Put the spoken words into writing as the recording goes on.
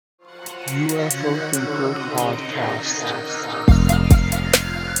UFO Thinker Podcast.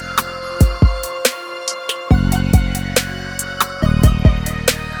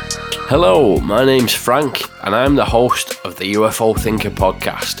 Hello, my name's Frank, and I'm the host of the UFO Thinker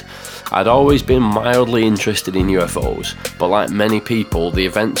podcast. I'd always been mildly interested in UFOs, but like many people, the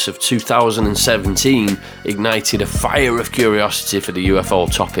events of 2017 ignited a fire of curiosity for the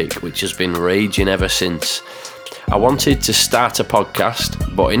UFO topic, which has been raging ever since. I wanted to start a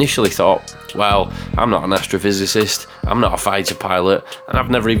podcast, but initially thought, well, I'm not an astrophysicist, I'm not a fighter pilot, and I've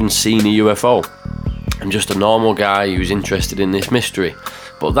never even seen a UFO. I'm just a normal guy who's interested in this mystery.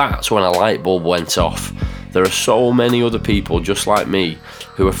 But that's when a light bulb went off. There are so many other people just like me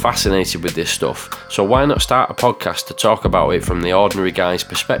who are fascinated with this stuff, so why not start a podcast to talk about it from the ordinary guy's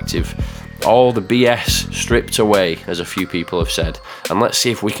perspective? All the BS stripped away, as a few people have said, and let's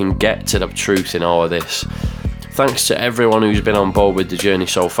see if we can get to the truth in all of this. Thanks to everyone who's been on board with the journey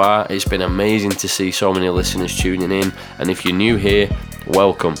so far. It's been amazing to see so many listeners tuning in, and if you're new here,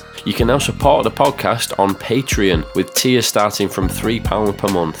 welcome. You can now support the podcast on Patreon with tiers starting from £3 per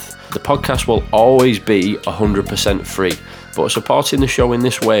month. The podcast will always be 100% free, but supporting the show in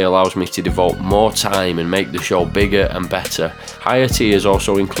this way allows me to devote more time and make the show bigger and better. Higher tiers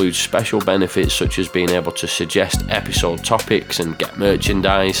also include special benefits such as being able to suggest episode topics and get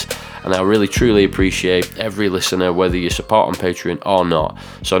merchandise, and I really truly appreciate every listener whether you support on Patreon or not.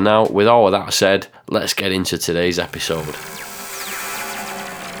 So now, with all of that said, let's get into today's episode.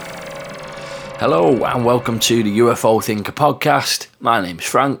 Hello and welcome to the UFO Thinker podcast. My name's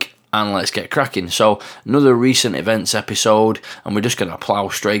Frank and let's get cracking. So another recent events episode, and we're just going to plough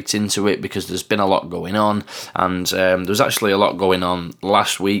straight into it because there's been a lot going on, and there was actually a lot going on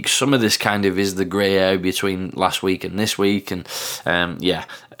last week. Some of this kind of is the grey area between last week and this week, and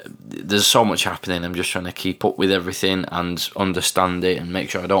there's so much happening. I'm just trying to keep up with everything and understand it and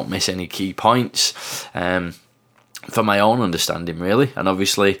make sure I don't miss any key points. For my own understanding, really, and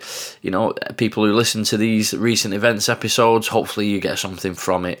obviously, you know, people who listen to these recent events episodes, hopefully you get something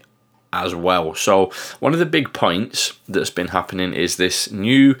from it as well. So one of the big points that's been happening is this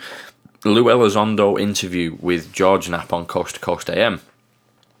new Lou Elizondo interview with George Knapp on Coast to Coast AM,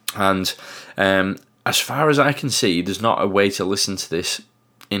 and as far as I can see, there's not a way to listen to this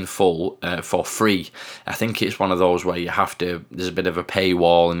in full for free. I think it's one of those where you have to, there's a bit of a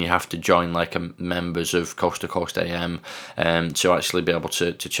paywall and you have to join like members of Coast to Coast AM to actually be able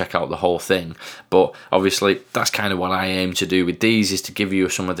to check out the whole thing. But obviously that's kind of what I aim to do with these, is to give you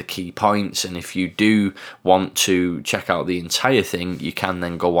some of the key points, and if you do want to check out the entire thing, you can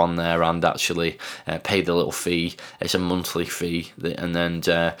then go on there and actually pay the little fee. It's a monthly fee, and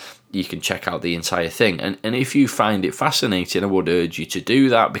then you can check out the entire thing. And if you find it fascinating, I would urge you to do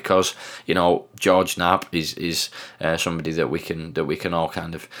that, because, you know, George Knapp is somebody that we can all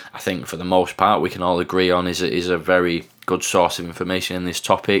kind of, I think for the most part, we can all agree on is a very good source of information in this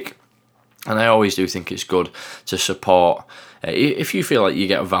topic. And I always do think it's good to support. If you feel like you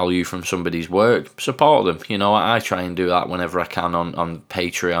get value from somebody's work, support them. You know, I try and do that whenever I can on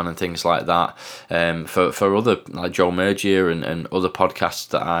Patreon and things like that. For other, like Joe Mergier and other podcasts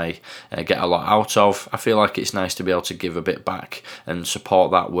that I get a lot out of, I feel like it's nice to be able to give a bit back and support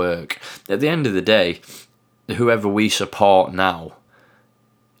that work. At the end of the day, whoever we support now,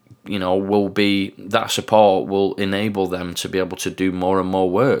 you know, that support will enable them to be able to do more and more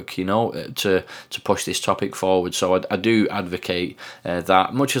work, you know, to push this topic forward. So I do advocate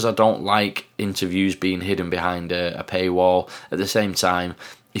that, much as I don't like interviews being hidden behind a paywall. At the same time,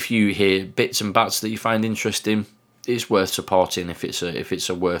 if you hear bits and bats that you find interesting, it's worth supporting if it's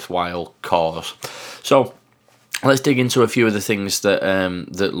a worthwhile cause. So let's dig into a few of the things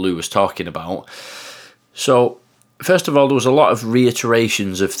that Lou was talking about. So first of all, there was a lot of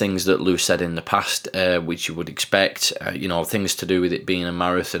reiterations of things that Lou said in the past, which you would expect, you know, things to do with it being a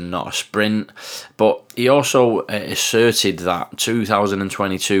marathon, not a sprint. But he also asserted that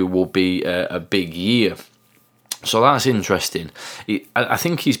 2022 will be a big year. So that's interesting. I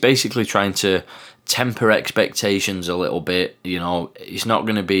think he's basically trying to temper expectations a little bit. You know, it's not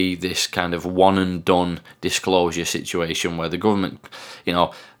going to be this kind of one and done disclosure situation where the government, you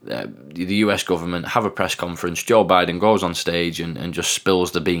know, the US government have a press conference, Joe Biden goes on stage and just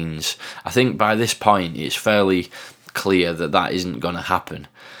spills the beans. I think by this point it's fairly clear that isn't going to happen.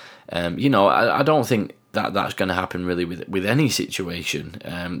 You know, I don't think that's going to happen really with any situation.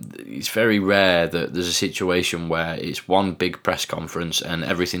 It's very rare that there's a situation where it's one big press conference and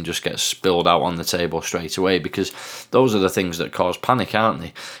everything just gets spilled out on the table straight away, because those are the things that cause panic, aren't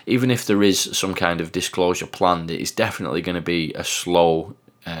they? Even if there is some kind of disclosure planned, it's definitely going to be a slow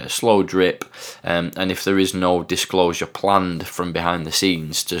slow drip, and if there is no disclosure planned from behind the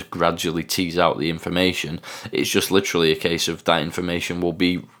scenes to gradually tease out the information, it's just literally a case of that information will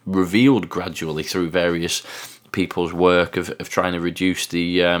be revealed gradually through various people's work of trying to reduce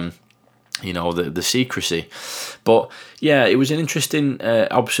the secrecy. But yeah, it was an interesting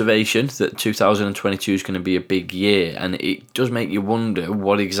observation that 2022 is going to be a big year, and it does make you wonder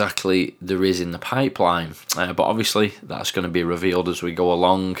what exactly there is in the pipeline. But obviously, that's going to be revealed as we go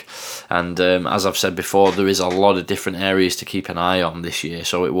along. And as I've said before, there is a lot of different areas to keep an eye on this year,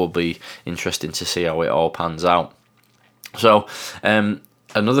 so it will be interesting to see how it all pans out. So,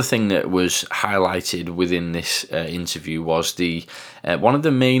 another thing that was highlighted within this interview was the one of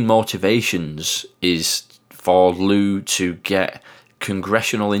the main motivations is for Lou to get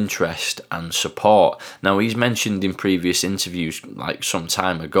congressional interest and support. Now, he's mentioned in previous interviews, like some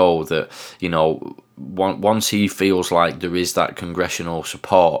time ago, that, once he feels like there is that congressional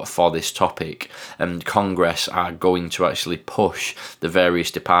support for this topic, and Congress are going to actually push the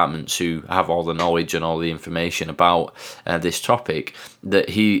various departments who have all the knowledge and all the information about this topic, that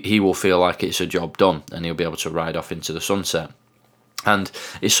he will feel like it's a job done and he'll be able to ride off into the sunset. And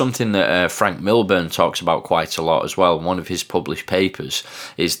it's something that Frank Milburn talks about quite a lot as well. One of his published papers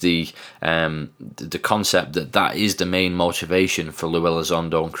is the concept that is the main motivation for Lou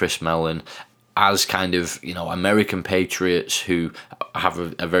Elizondo and Chris Mellon as kind of, American patriots who have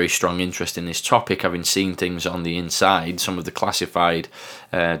a very strong interest in this topic, having seen things on the inside, some of the classified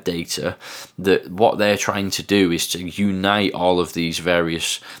data, that what they're trying to do is to unite all of these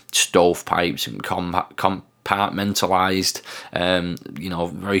various stovepipes and compartmentalized,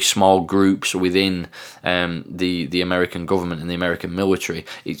 very small groups within the American government and the American military.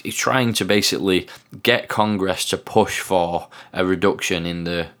 It's trying to basically get Congress to push for a reduction in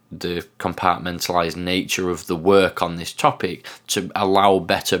the compartmentalized nature of the work on this topic to allow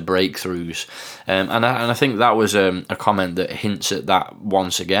better breakthroughs. And I think that was a comment that hints at that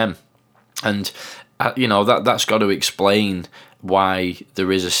once again. And, that's got to explain why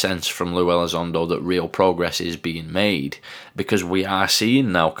there is a sense from Lou Elizondo that real progress is being made, because we are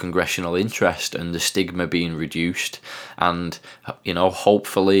seeing now congressional interest and the stigma being reduced, and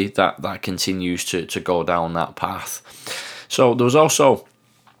hopefully that continues to go down that path. So there was also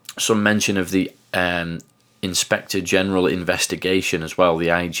some mention of the Inspector General investigation as well, the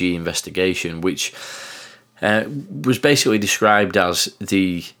IG investigation, which was basically described as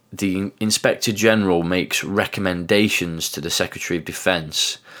the Inspector General makes recommendations to the Secretary of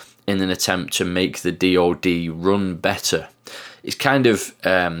Defense in an attempt to make the DoD run better. It's kind of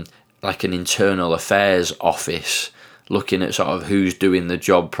like an internal affairs office looking at sort of who's doing the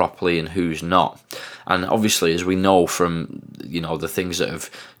job properly and who's not. And obviously, as we know from the things that have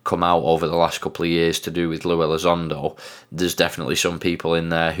come out over the last couple of years to do with Lou Elizondo, there's definitely some people in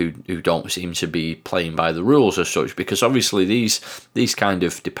there who don't seem to be playing by the rules as such, because obviously these kind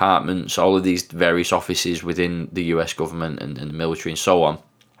of departments, all of these various offices within the US government and the military and so on,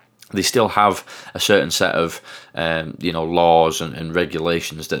 they still have a certain set of laws and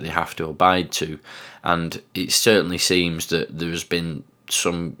regulations that they have to abide to. And it certainly seems that there's been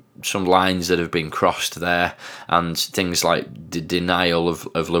some lines that have been crossed there, and things like the denial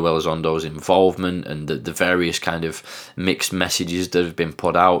of Lou Elizondo's involvement and the various kind of mixed messages that have been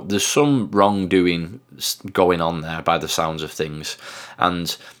put out. There's some wrongdoing going on there by the sounds of things,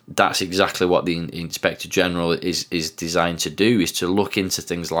 and that's exactly what the Inspector General is designed to do, is to look into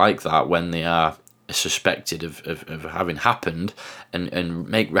things like that when they are suspected of having happened, and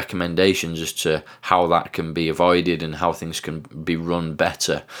make recommendations as to how that can be avoided and how things can be run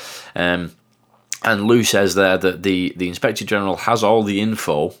better. And Lou says there that the Inspector General has all the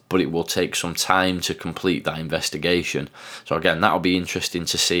info, but it will take some time to complete that investigation. So again, that'll be interesting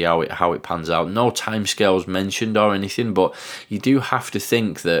to see how it pans out. No timescales mentioned or anything, but you do have to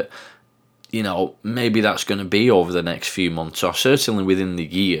think that maybe that's going to be over the next few months, or certainly within the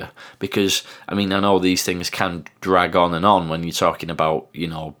year, because, I know these things can drag on and on when you're talking about,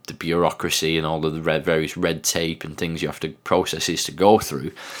 the bureaucracy and all of the various red tape and things you have to processes to go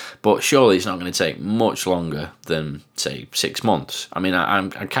through, but surely it's not going to take much longer than, say, 6 months. I'm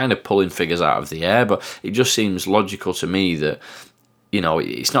kind of pulling figures out of the air, but it just seems logical to me that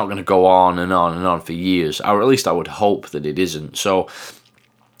it's not going to go on and on and on for years, or at least I would hope that it isn't. So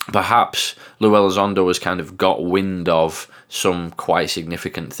perhaps Lou Elizondo has kind of got wind of some quite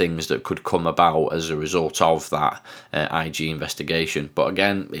significant things that could come about as a result of that IG investigation. But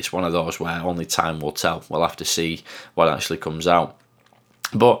again, it's one of those where only time will tell. We'll have to see what actually comes out.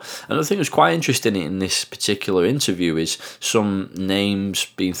 But another thing that's quite interesting in this particular interview is some names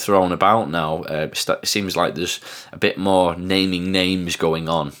being thrown about now. It seems like there's a bit more naming names going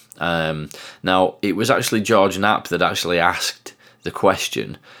on. Now, it was actually George Knapp that actually asked the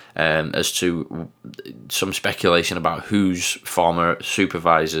question as to some speculation about whose former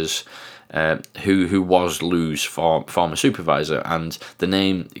supervisors, who was Lou's former supervisor, and the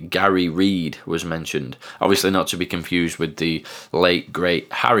name Gary Reid was mentioned. Obviously not to be confused with the late,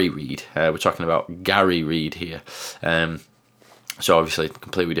 great Harry Reid. We're talking about Gary Reid here. So obviously a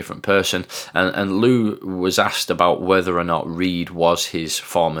completely different person. And Lou was asked about whether or not Reid was his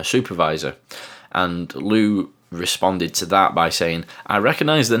former supervisor. And Lou responded to that by saying, "I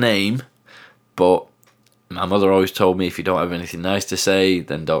recognise the name, but my mother always told me if you don't have anything nice to say,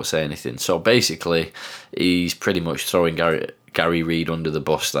 then don't say anything." So basically, he's pretty much throwing Gary Reid under the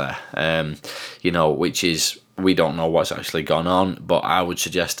bus there, which is, we don't know what's actually gone on, but I would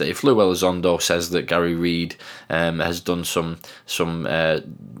suggest that if Lou Elizondo says that Gary Reid has done some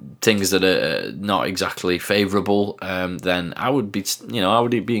things that are not exactly favourable, then I would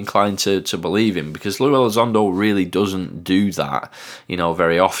be inclined to believe him, because Lou Elizondo really doesn't do that,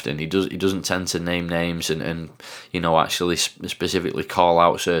 very often. He doesn't tend to name names and actually specifically call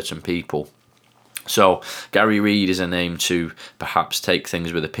out certain people. So Gary Reid is a name to perhaps take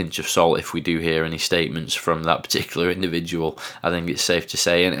things with a pinch of salt if we do hear any statements from that particular individual. I think it's safe to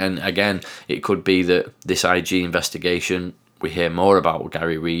say. And again, it could be that this IG investigation, we hear more about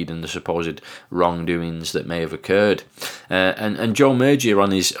Gary Reid and the supposed wrongdoings that may have occurred. And Joe Mergier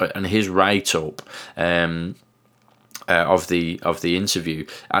on his write-up of the interview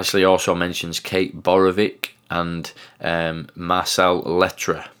actually also mentions Kate Borovic and Marcel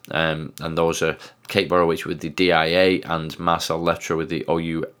Lettre, and those are Kate Borovic with the DIA and Marcel Lettre with the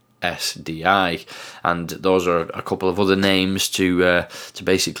OUSDI, and those are a couple of other names to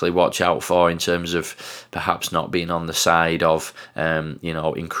basically watch out for in terms of perhaps not being on the side of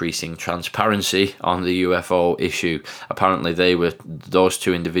increasing transparency on the UFO issue. Apparently, those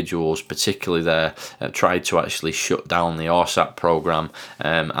two individuals, particularly there, tried to actually shut down the ORSAT program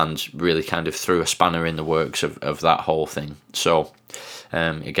and really kind of threw a spanner in the works of that whole thing. So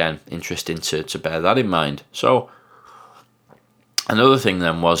again, interesting to bear that in mind. So another thing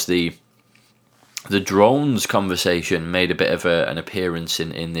then was the drones conversation made a bit of an appearance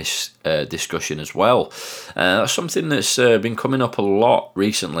in this discussion as well. That's something that's been coming up a lot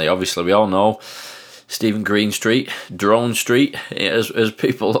recently. Obviously, we all know Stephen Greenstreet, Drone Street, as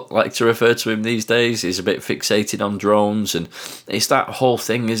people like to refer to him these days, is a bit fixated on drones, and it's that whole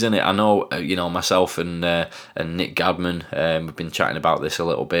thing, isn't it? I know, myself and Nick Gadman, we've been chatting about this a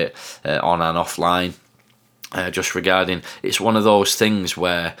little bit on and offline. Just regarding, it's one of those things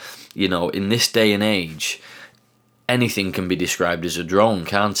where, in this day and age, anything can be described as a drone,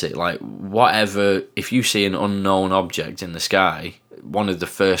 can't it? Like, whatever, if you see an unknown object in the sky, one of the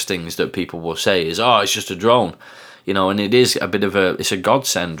first things that people will say is, "Oh, it's just a drone." And it is a bit of it's a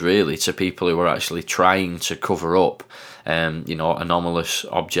godsend really to people who are actually trying to cover up anomalous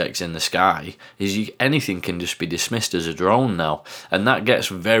objects in the sky. Anything can just be dismissed as a drone now, and that gets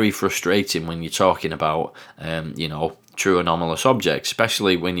very frustrating when you're talking about true anomalous objects,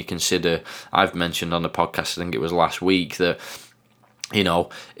 especially when you consider, I've mentioned on the podcast, I think it was last week, that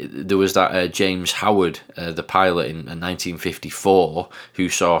there was that James Howard, the pilot in 1954, who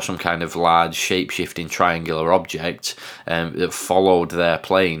saw some kind of large shape-shifting triangular object that followed their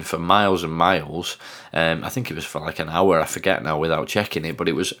plane for miles and miles. I think it was for like an hour, I forget now without checking it, but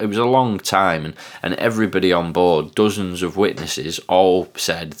it was a long time, and everybody on board, dozens of witnesses, all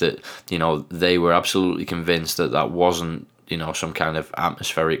said that they were absolutely convinced that wasn't some kind of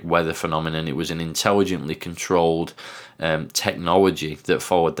atmospheric weather phenomenon. It was an intelligently controlled technology that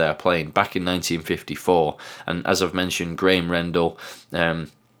followed their plane back in 1954. And as I've mentioned, Graham Rendell, in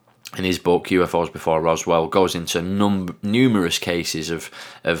his book UFOs Before Roswell, goes into numerous cases of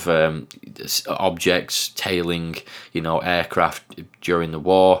objects tailing aircraft during the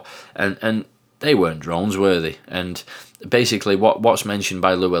war, and they weren't drones, were they? And basically what's mentioned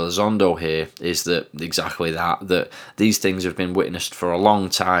by Lou Elizondo here is that exactly that these things have been witnessed for a long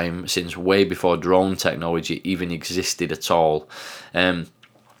time, since way before drone technology even existed at all.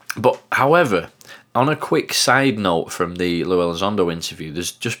 But however, on a quick side note from the Lou Elizondo interview,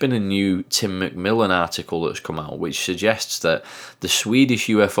 there's just been a new Tim McMillan article that's come out, which suggests that the Swedish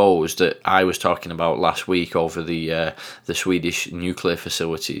UFOs that I was talking about last week over the Swedish nuclear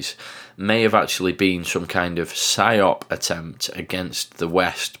facilities may have actually been some kind of PSYOP attempt against the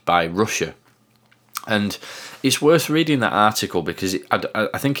West by Russia. And it's worth reading that article because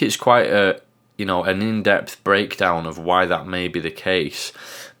I think it's quite a an in-depth breakdown of why that may be the case.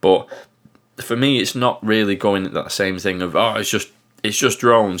 But for me, it's not really going at that same thing of, it's just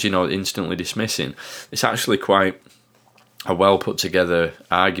drones, instantly dismissing. It's actually quite a well put together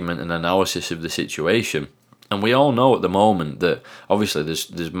argument and analysis of the situation. And we all know at the moment that obviously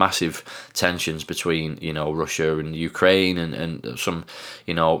there's massive tensions between Russia and Ukraine, and some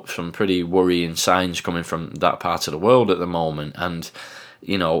pretty worrying signs coming from that part of the world at the moment. And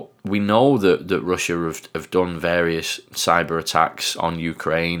we know that Russia have done various cyber attacks on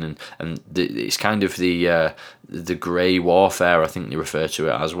Ukraine, and it's kind of the grey warfare, I think they refer to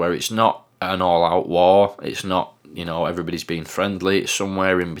it as, where it's not an all-out war. It's not everybody's being friendly. It's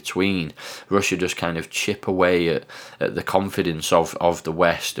somewhere in between. Russia just kind of chip away at the confidence of the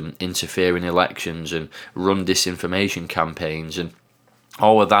West, and interfere in elections and run disinformation campaigns, and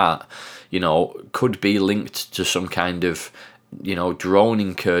all of that could be linked to some kind of drone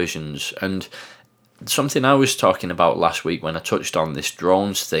incursions. And something I was talking about last week when I touched on this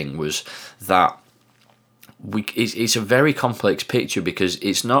drones thing was that it's a very complex picture, because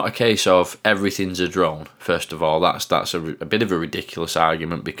it's not a case of everything's a drone. First of all, that's a bit of a ridiculous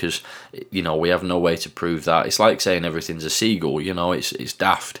argument, because we have no way to prove that. It's like saying everything's a seagull. It's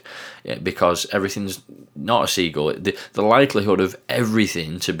daft, because everything's not a seagull. The likelihood of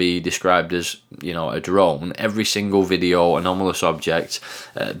everything to be described as a drone, every single video anomalous object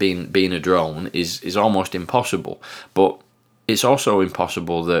being a drone is almost impossible. But it's also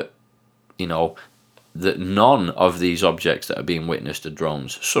impossible that that none of these objects that are being witnessed are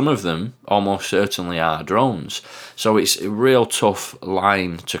drones. Some of them almost certainly are drones. So it's a real tough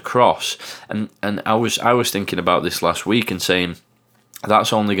line to cross. And I was thinking about this last week and saying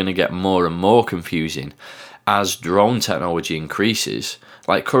that's only going to get more and more confusing as drone technology increases.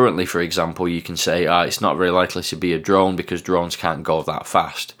 Like currently, for example, you can say it's not very likely to be a drone because drones can't go that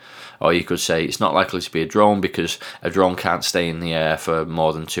fast. Or you could say it's not likely to be a drone because a drone can't stay in the air for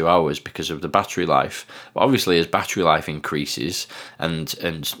more than 2 hours because of the battery life. But obviously, as battery life increases and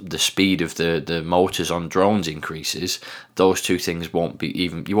the speed of the motors on drones increases, those two things you won't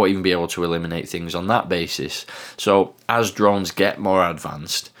even be able to eliminate things on that basis. So as drones get more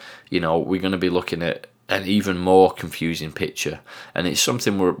advanced, we're going to be looking at an even more confusing picture, and it's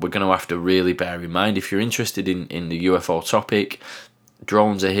something we're going to have to really bear in mind. If you're interested in the UFO topic,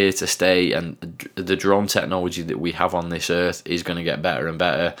 drones are here to stay, and the drone technology that we have on this earth is going to get better and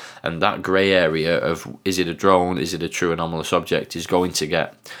better, and that grey area of is it a drone, is it a true anomalous object, is going to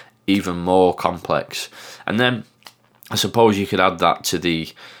get even more complex. And then I suppose you could add that to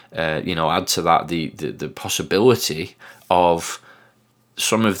the possibility of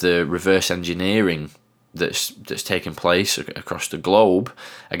some of the reverse engineering that's taken place across the globe.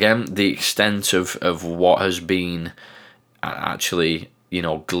 Again, the extent of what has been actually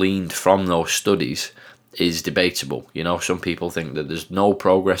gleaned from those studies is debatable. Some people think that there's no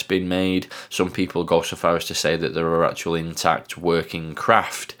progress being made. Some people go so far as to say that there are actual intact working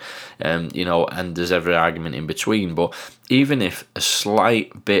craft, and there's every argument in between. But even if a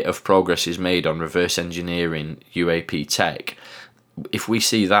slight bit of progress is made on reverse engineering UAP tech, if we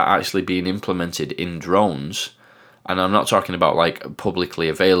see that actually being implemented in drones, and I'm not talking about like publicly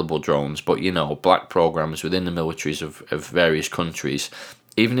available drones, but black programs within the militaries of various countries,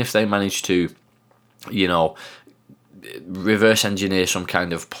 even if they manage to reverse engineer some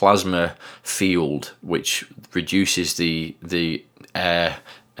kind of plasma field which reduces the air,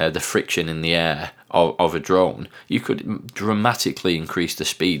 the friction in the air of a drone, you could dramatically increase the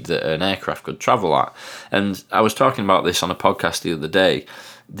speed that an aircraft could travel at. And I was talking about this on a podcast the other day.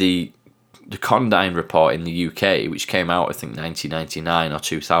 The Condign report in the UK, which came out I think 1999 or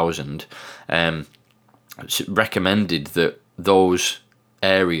 2000, recommended that those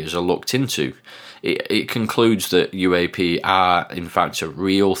areas are looked into. It concludes that UAP are in fact a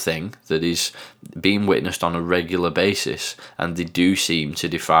real thing that is being witnessed on a regular basis, and they do seem to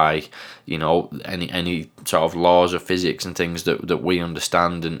defy any sort of laws of physics and things that we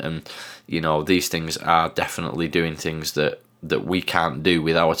understand, and these things are definitely doing things that we can't do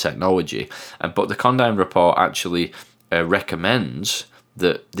with our technology. But the Condign report actually recommends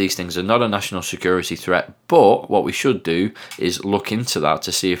that these things are not a national security threat, but what we should do is look into that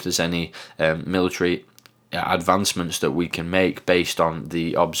to see if there's any military advancements that we can make based on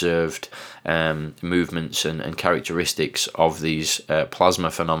the observed movements and characteristics of these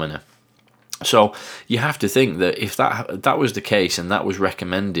plasma phenomena. So you have to think that if that was the case and that was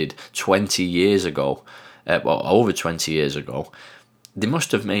recommended 20 years ago, over 20 years ago, they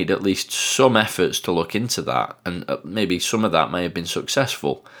must have made at least some efforts to look into that, and maybe some of that may have been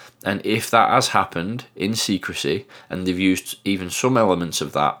successful. And if that has happened in secrecy, and they've used even some elements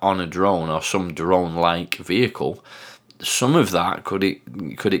of that on a drone or some drone-like vehicle, some of that could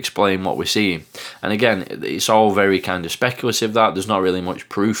explain what we're seeing. And again, it's all very kind of speculative. That there's not really much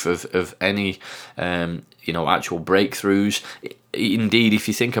proof of any actual breakthroughs. Indeed, if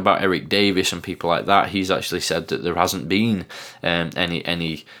you think about Eric Davis and people like that, he's actually said that there hasn't been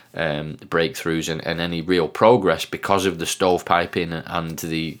any breakthroughs and any real progress because of the stovepiping and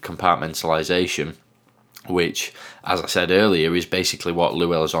the compartmentalization, which, as I said earlier, is basically what Lou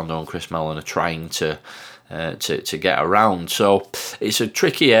Elizondo and Chris Mellon are trying to get around. So it's a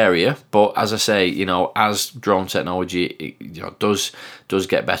tricky area, but as I say, as drone technology does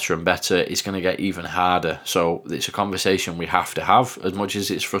get better and better, it's going to get even harder. So it's a conversation we have to have, as much as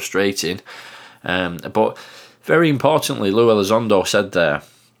it's frustrating. But very importantly, Lou Elizondo said there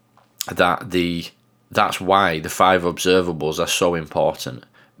that that's why the 5 observables are so important.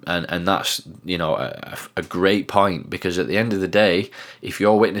 And that's, a great point, because at the end of the day, if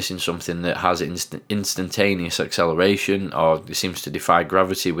you're witnessing something that has instantaneous acceleration or seems to defy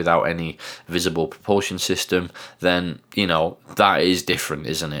gravity without any visible propulsion system, then, that is different,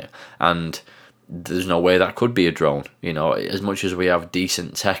 isn't it? And there's no way that could be a drone. As much as we have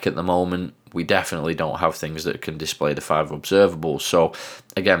decent tech at the moment, we definitely don't have things that can display the 5 observables. So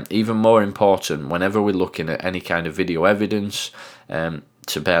again, even more important, whenever we're looking at any kind of video evidence,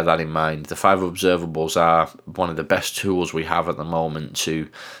 to bear that in mind, the 5 observables are one of the best tools we have at the moment to,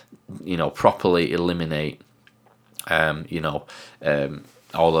 properly eliminate, all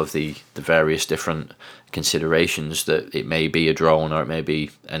of the various different considerations that it may be a drone or it may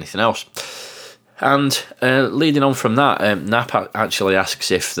be anything else. And leading on from that, Knapp actually asks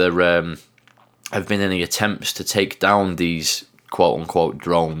if there have been any attempts to take down these quote-unquote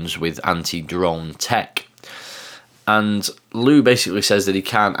drones with anti-drone tech. And Lou basically says that he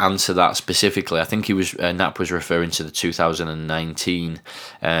can't answer that specifically. I think Knapp was referring to the 2019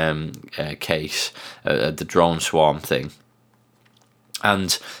 case, the drone swarm thing.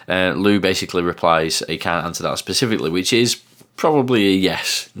 And Lou basically replies he can't answer that specifically, which is probably a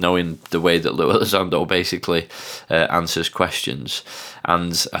yes, knowing the way that Lou Elizondo basically answers questions.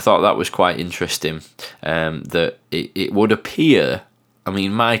 And I thought that was quite interesting, that it would appear,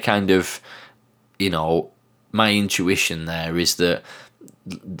 my kind of, my intuition there is that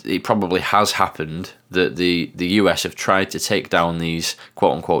it probably has happened that the US have tried to take down these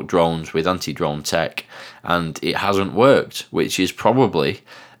quote-unquote drones with anti-drone tech, and it hasn't worked, which is probably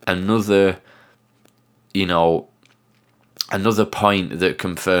another point that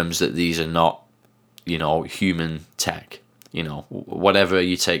confirms that these are not, human tech. Whatever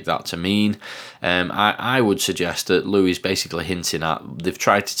you take that to mean. I would suggest that Lou is basically hinting at they've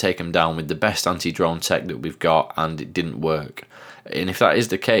tried to take them down with the best anti-drone tech that we've got, and it didn't work. And if that is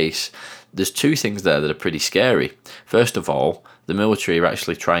the case, there's 2 things there that are pretty scary. First of all, the military are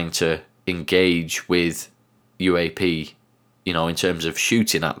actually trying to engage with UAP, in terms of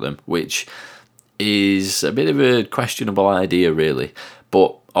shooting at them, which is a bit of a questionable idea, really.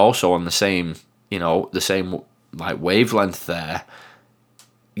 But also on the same wavelength there,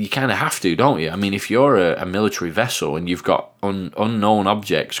 you kind of have to, don't you? If you're a military vessel and you've got unknown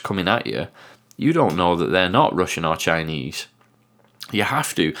objects coming at you, you don't know that they're not Russian or Chinese. You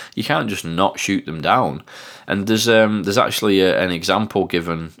have to. You can't just not shoot them down. And there's actually an example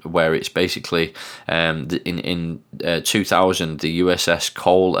given where it's basically in 2000 the USS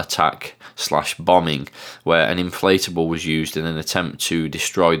Cole attack / bombing, where an inflatable was used in an attempt to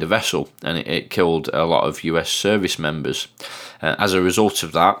destroy the vessel, and it killed a lot of US service members. As a result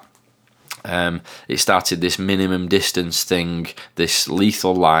of that, it started this minimum distance thing, this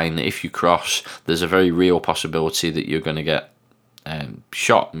lethal line. If you cross, there's a very real possibility that you're going to get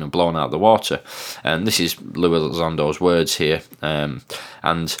shot and blown out of the water. And this is Lou Elizondo's words here.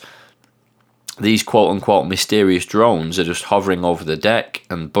 And these quote-unquote mysterious drones are just hovering over the deck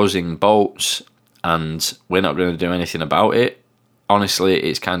and buzzing boats, and we're not going to do anything about it. Honestly,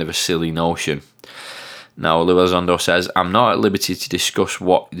 it's kind of a silly notion. Now, Lou Elizondo says, I'm not at liberty to discuss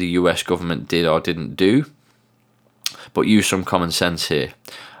what the US government did or didn't do, but use some common sense here.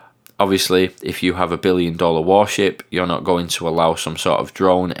 Obviously, if you have $1 billion warship, you're not going to allow some sort of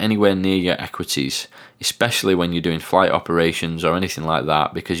drone anywhere near your equities, especially when you're doing flight operations or anything like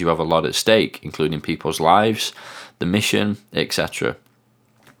that, because you have a lot at stake, including people's lives, the mission, etc.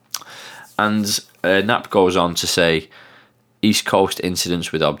 And Knapp goes on to say, East Coast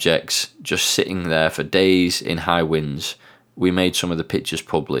incidents with objects just sitting there for days in high winds. We made some of the pictures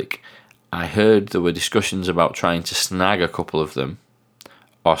public. I heard there were discussions about trying to snag a couple of them.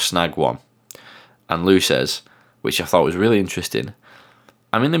 or snag one? And Lou says, which I thought was really interesting,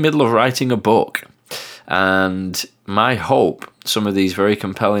 I'm in the middle of writing a book, and my hope some of these very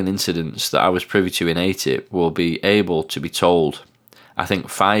compelling incidents that I was privy to in ATIP will be able to be told. I think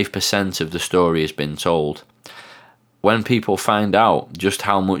 5% of the story has been told. When people find out just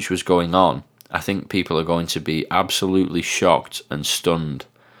how much was going on, I think people are going to be absolutely shocked and stunned.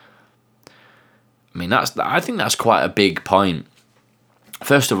 I mean, I think that's quite a big point.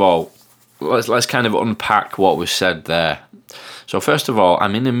 First of all, let's kind of unpack what was said there. So first of all,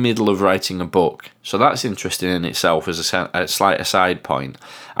 I'm in the middle of writing a book. So that's interesting in itself as a slight aside point.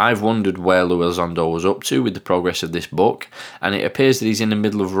 I've wondered where Lou Elizondo was up to with the progress of this book, and it appears that he's in the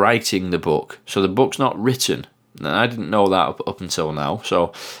middle of writing the book. So the book's not written. And I didn't know that up until now,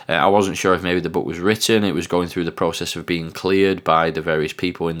 so I wasn't sure if maybe the book was written, it was going through the process of being cleared by the various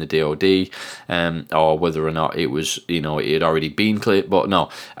people in the DoD, or whether or not it was, it had already been cleared. But no,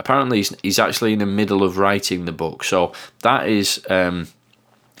 apparently he's actually in the middle of writing the book, so that is an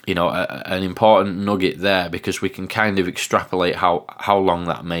important nugget there, because we can kind of extrapolate how long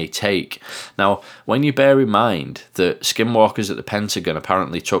that may take. Now, when you bear in mind that skinwalkers at the Pentagon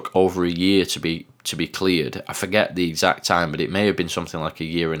apparently took over a year to be cleared, I forget the exact time, but it may have been something like a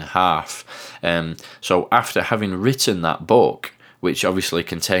year and a half. So after having written that book, which obviously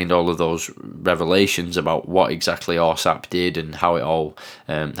contained all of those revelations about what exactly ORSAP did and how it all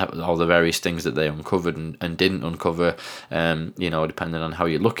the various things that they uncovered and didn't uncover, depending on how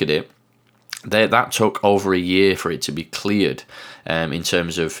you look at it, that took over a year for it to be cleared, in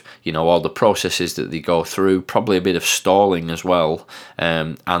terms of all the processes that they go through, probably a bit of stalling as well,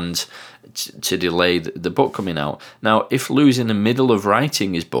 and to delay the book coming out. Now, if Lou's in the middle of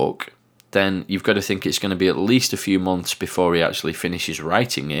writing his book, then you've got to think it's going to be at least a few months before he actually finishes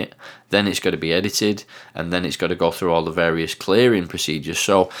writing it. Then it's got to be edited, and then it's got to go through all the various clearing procedures.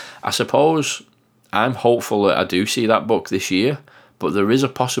 So I suppose I'm hopeful that I do see that book this year, but there is a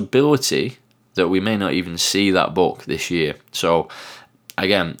possibility that we may not even see that book this year. So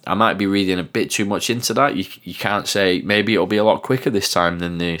again, I might be reading a bit too much into that. You can't say maybe it'll be a lot quicker this time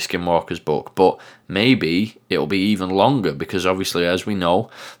than the Skinwalkers book, but maybe it'll be even longer, because obviously, as we know,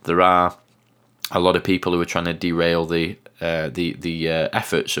 there are a lot of people who are trying to derail the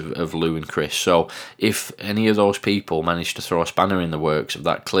efforts of Lou and Chris. So if any of those people manage to throw a spanner in the works of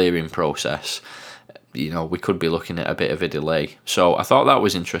that clearing process, we could be looking at a bit of a delay. So I thought that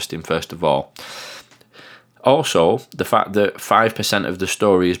was interesting, first of all. Also, the fact that 5% of the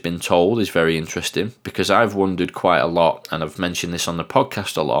story has been told is very interesting, because I've wondered quite a lot, and I've mentioned this on the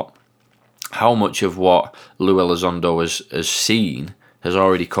podcast a lot, how much of what Lou Elizondo has seen has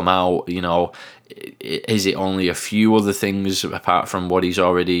already come out. Is it only a few other things apart from what he's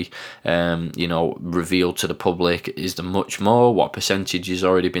already revealed to the public? Is there much more? What percentage has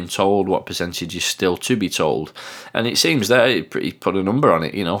already been told? What percentage is still to be told? And it seems that he put a number on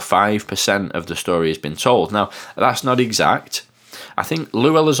it. 5% of the story has been told. Now, that's not exact. I think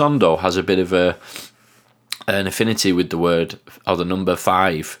Lou Elizondo has a bit of an affinity with the word, or the number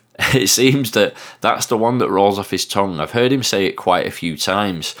 5. It seems that that's the one that rolls off his tongue. I've heard him say it quite a few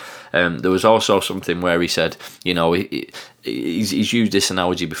times. There was also something where he said, he's used this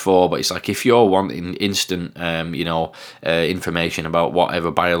analogy before, but it's like, if you're wanting instant, information about whatever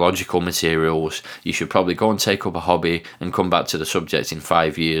biological materials, you should probably go and take up a hobby and come back to the subject in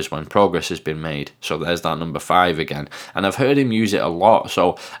 5 years when progress has been made. So there's that number 5 again. And I've heard him use it a lot.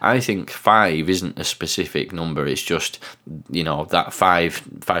 So I think 5 isn't a specific number. It's just, that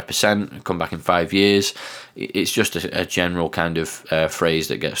 5%, come back in 5 years. It's just a general kind of phrase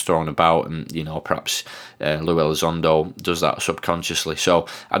that gets thrown about, and perhaps Lou Elizondo does that subconsciously. So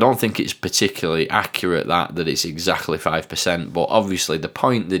I don't think it's particularly accurate that it's exactly 5%, but obviously the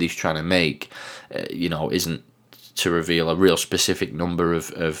point that he's trying to make, isn't to reveal a real specific number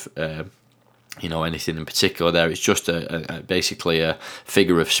of anything in particular there. It's just basically a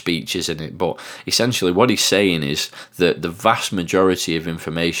figure of speech, isn't it? But essentially what he's saying is that the vast majority of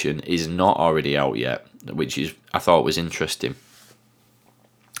information is not already out yet, which I thought was interesting.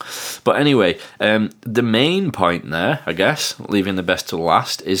 But anyway, the main point there, I guess, leaving the best to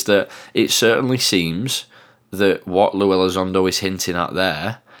last, is that it certainly seems that what Lou Elizondo is hinting at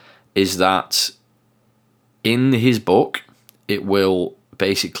there is that in his book, it will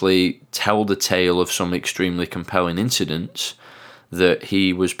basically tell the tale of some extremely compelling incidents that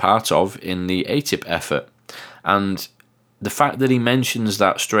he was part of in the ATIP effort. And the fact that he mentions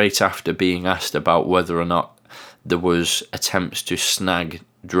that straight after being asked about whether or not there was attempts to snag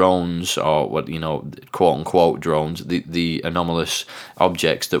drones, or what, quote unquote drones, the anomalous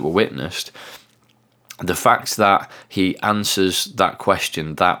objects that were witnessed, the fact that he answers that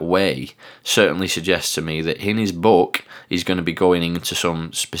question that way certainly suggests to me that in his book he's going to be going into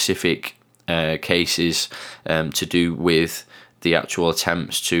some specific cases to do with the actual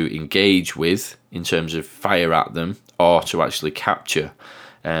attempts to engage with, in terms of fire at them or to actually capture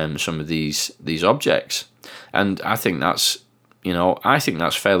some of these objects. And I think that's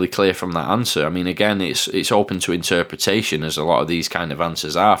fairly clear from that answer. I mean, again, it's open to interpretation, as a lot of these kind of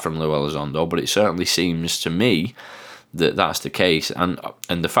answers are from Lou Elizondo, but it certainly seems to me that that's the case. And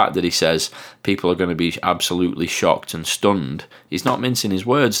the fact that he says people are going to be absolutely shocked and stunned, he's not mincing his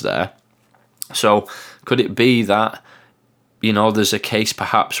words there. So could it be that, there's a case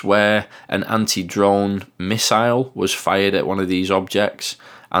perhaps where an anti-drone missile was fired at one of these objects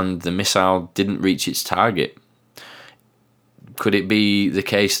and the missile didn't reach its target? Could it be the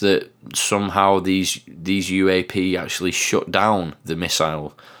case that somehow these UAP actually shut down the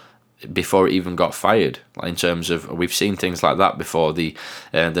missile before it even got fired? In terms of, we've seen things like that before. The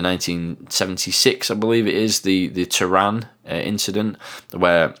 1976, I believe it is, the Tehran incident,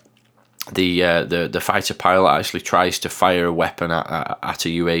 where the fighter pilot actually tries to fire a weapon at a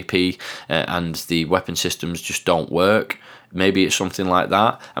UAP and the weapon systems just don't work. Maybe it's something like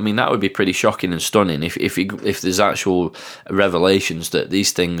that. I mean, that would be pretty shocking and stunning if there's actual revelations that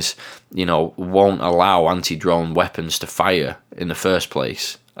these things, won't allow anti-drone weapons to fire in the first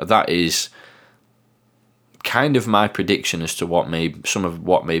place. That is kind of my prediction as to some of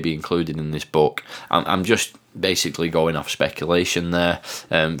what may be included in this book. I'm just basically going off speculation there,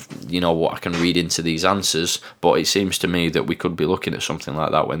 what I can read into these answers, but it seems to me that we could be looking at something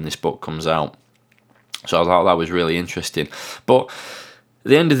like that when this book comes out. So I thought that was really interesting. But at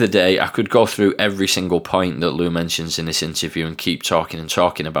the end of the day, I could go through every single point that Lou mentions in this interview and keep talking and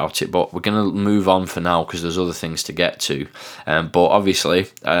talking about it, but we're going to move on for now because there's other things to get to. But obviously,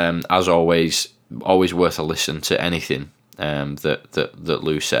 as always worth a listen to anything that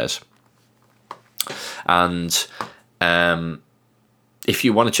Lou says. And if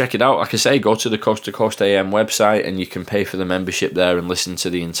you want to check it out, like I say, go to the Coast to Coast AM website and you can pay for the membership there and listen to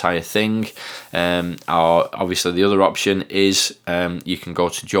the entire thing. Or obviously the other option is you can go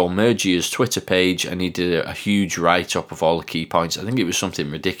to Joe Murgia's Twitter page, and he did a huge write-up of all the key points. I think it was something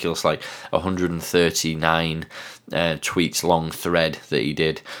ridiculous, like 139 tweets long thread that he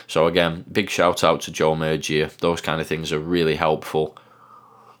did. So again, big shout out to Joe Murgia. Those kind of things are really helpful,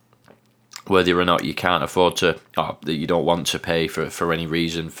 whether or not you can't afford to, or that you don't want to pay for any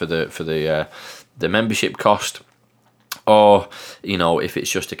reason for the membership cost, or if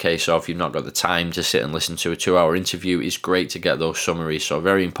it's just a case of you've not got the time to sit and listen to a 2-hour interview. It's great to get those summaries. So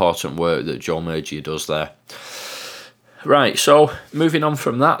very important work that Joe Murgia does there. Right, so moving on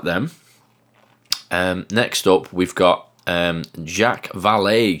from that then, next up we've got Jacques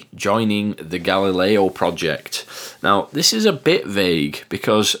Vallée joining the Galileo project. Now, this is a bit vague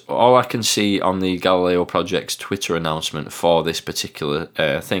because all I can see on the Galileo project's Twitter announcement for this particular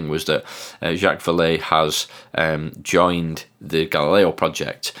thing was that Jacques Vallée has joined the Galileo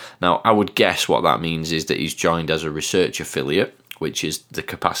project. Now, I would guess what that means is that he's joined as a research affiliate, which is the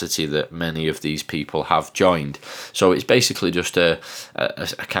capacity that many of these people have joined. So it's basically just a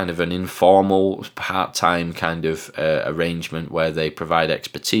kind of an informal, part-time kind of arrangement where they provide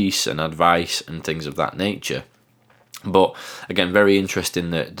expertise and advice and things of that nature. But again, very interesting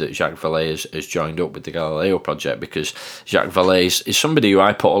that Jacques Vallée has joined up with the Galileo project, because Jacques Vallée is somebody who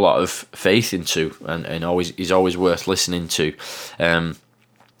I put a lot of faith into, and he's always worth listening to.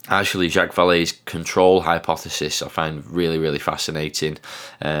 Actually, Jacques Vallée's control hypothesis I find really, really fascinating,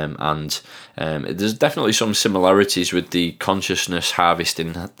 and there's definitely some similarities with the consciousness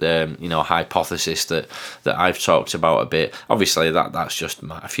harvesting, hypothesis that I've talked about a bit. Obviously, that's just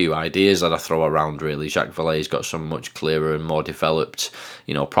a few ideas that I throw around. Really, Jacques Vallée's got some much clearer and more developed,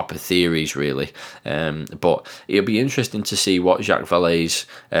 proper theories. Really, but it'll be interesting to see what Jacques Vallée's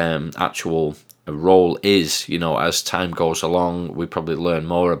actual role is. As time goes along, we probably learn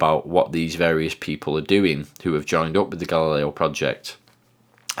more about what these various people are doing who have joined up with the Galileo project.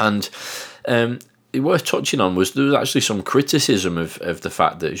 And worth touching on was there was actually some criticism of the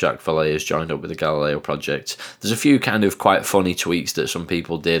fact that Jacques Vallée has joined up with the Galileo project. There's a few kind of quite funny tweets that some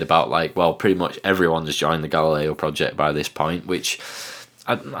people did about, like, well, pretty much everyone has joined the Galileo project by this point, which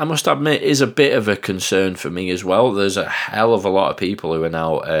I must admit is a bit of a concern for me as well. There's a hell of a lot of people who are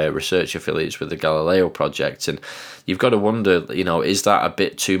now research affiliates with the Galileo project, and you've got to wonder, is that a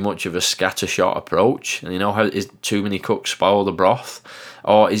bit too much of a scattershot approach? And how is too many cooks spoil the broth?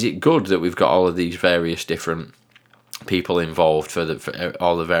 Or is it good that we've got all of these various different people involved for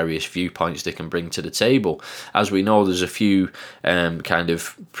all the various viewpoints they can bring to the table. As we know, there's a few kind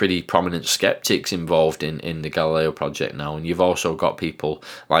of pretty prominent skeptics involved in the Galileo project now, and you've also got people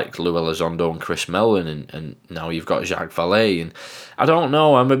like Lou Elizondo and Chris Mellon, and now you've got Jacques Vallée, and I don't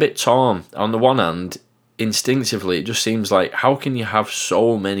know, I'm a bit torn. On the one hand, instinctively it just seems like, how can you have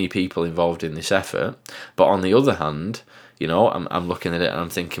so many people involved in this effort? But on the other hand, you know, I'm looking at it and I'm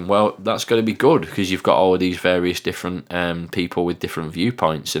thinking, well, that's got to be good, because you've got all of these various different people with different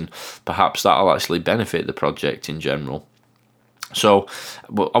viewpoints, and perhaps that'll actually benefit the project in general. So,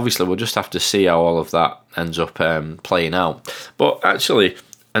 well, obviously, we'll just have to see how all of that ends up playing out. But actually,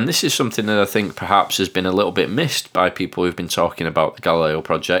 and this is something that I think perhaps has been a little bit missed by people who've been talking about the Galileo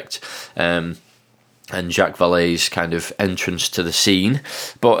project, and Jacques Vallée's kind of entrance to the scene.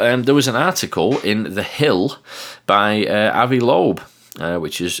 But there was an article in The Hill by Avi Loeb,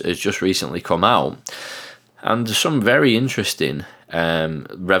 which has just recently come out. And there's some very interesting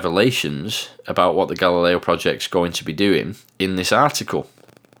revelations about what the Galileo project's going to be doing in this article.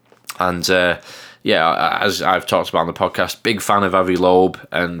 And yeah, as I've talked about on the podcast, big fan of Avi Loeb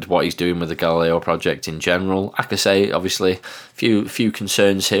and what he's doing with the Galileo project in general. Like I say, obviously, few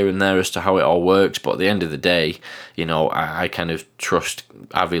concerns here and there as to how it all works, but at the end of the day, you know, I kind of trust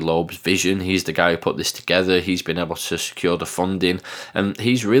Avi Loeb's vision. He's the guy who put this together. He's been able to secure the funding, and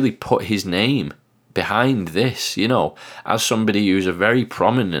he's really put his name behind this, you know, as somebody who's a very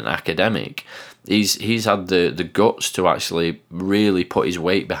prominent academic. He's had the guts to actually really put his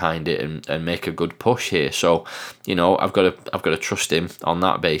weight behind it and make a good push here. So, you know, I've got to trust him on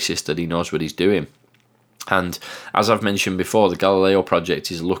that basis, that he knows what he's doing. And as I've mentioned before, the Galileo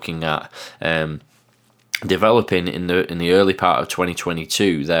project is looking at developing in the early part of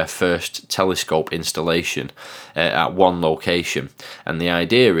 2022 their first telescope installation at one location. And the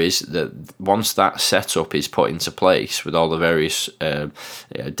idea is that once that setup is put into place with all the various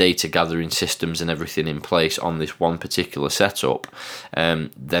data gathering systems and everything in place on this one particular setup, then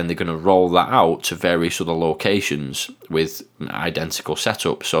they're going to roll that out to various other locations with identical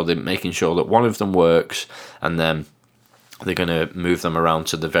setup. So they're making sure that one of them works, and then they're going to move them around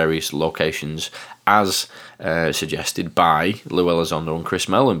to the various locations as suggested by Lou Elizondo and Chris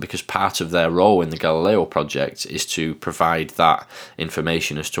Mellon, because part of their role in the Galileo project is to provide that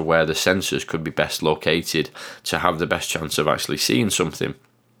information as to where the sensors could be best located to have the best chance of actually seeing something.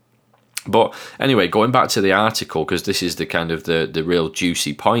 But anyway, going back to the article, because this is the kind of the real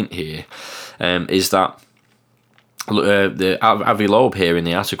juicy point here, is that the Avi Loeb here in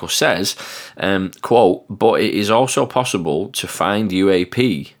the article says, quote, "But it is also possible to find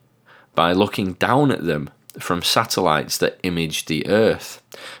UAP by looking down at them from satellites that image the Earth.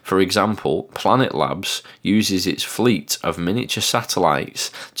 For example, Planet Labs uses its fleet of miniature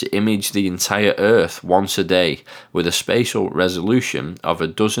satellites to image the entire Earth once a day with a spatial resolution of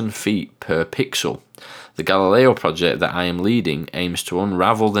 12 feet per pixel. The Galileo project that I am leading aims to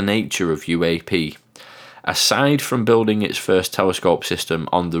unravel the nature of UAP. Aside from building its first telescope system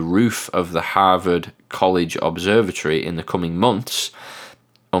on the roof of the Harvard College Observatory in the coming months,"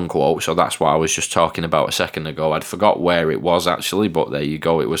 unquote. So that's what I was just talking about a second ago. I'd forgot where it was actually, but there you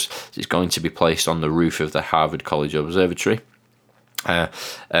go. It's going to be placed on the roof of the Harvard College Observatory.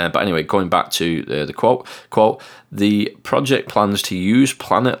 But anyway, going back to the quote, "The project plans to use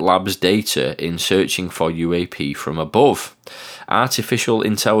Planet Labs data in searching for UAP from above. Artificial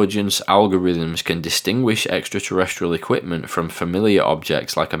intelligence algorithms can distinguish extraterrestrial equipment from familiar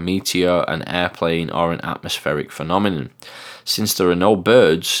objects like a meteor, an airplane, or an atmospheric phenomenon. Since there are no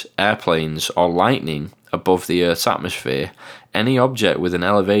birds, airplanes, or lightning above the Earth's atmosphere, any object with an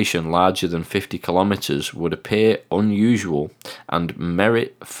elevation larger than 50 kilometers would appear unusual and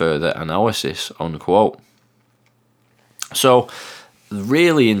merit further analysis," unquote. So,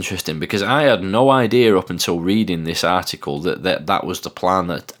 really interesting, because I had no idea up until reading this article that was the plan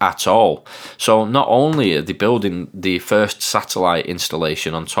at all. So not only are they building the first satellite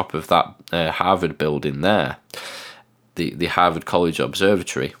installation on top of that Harvard building there, the Harvard College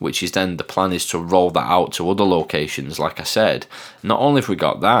Observatory, which is then the plan is to roll that out to other locations, like I said. Not only have we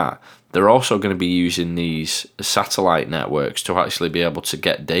got that, they're also going to be using these satellite networks to actually be able to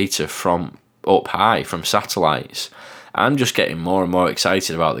get data from up high, from satellites. I'm just getting more and more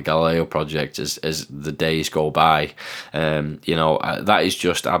excited about the Galileo project as the days go by. That is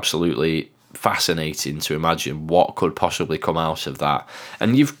just absolutely fascinating to imagine what could possibly come out of that.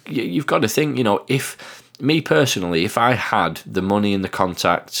 And you've got to think, if me personally, if I had the money and the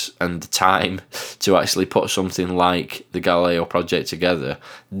contacts and the time to actually put something like the Galileo project together,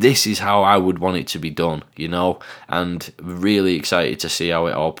 this is how I would want it to be done, and really excited to see how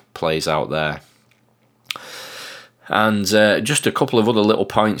it all plays out there. And just a couple of other little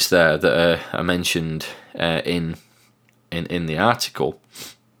points there that are mentioned in the article.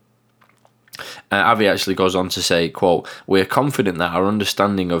 Avi actually goes on to say, quote, "We're confident that our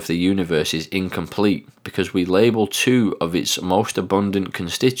understanding of the universe is incomplete because we label two of its most abundant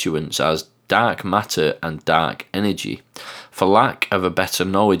constituents as dark matter and dark energy, for lack of a better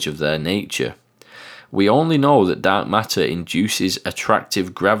knowledge of their nature. We only know that dark matter induces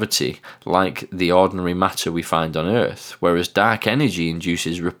attractive gravity like the ordinary matter we find on Earth, whereas dark energy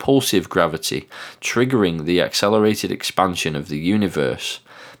induces repulsive gravity, triggering the accelerated expansion of the universe.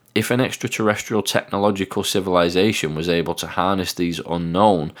 If an extraterrestrial technological civilization was able to harness these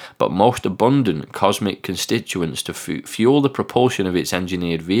unknown but most abundant cosmic constituents to fuel the propulsion of its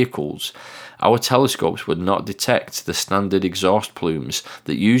engineered vehicles, our telescopes would not detect the standard exhaust plumes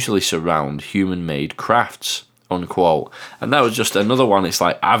that usually surround human-made crafts." Unquote. And that was just another one. It's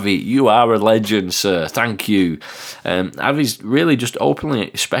like, Avi, you are a legend, sir. Thank you. Avi's really just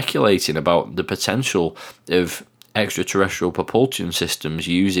openly speculating about the potential of extraterrestrial propulsion systems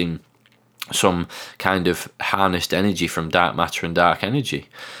using some kind of harnessed energy from dark matter and dark energy,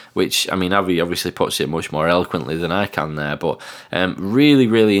 which, I mean, Avi obviously puts it much more eloquently than I can there, but really,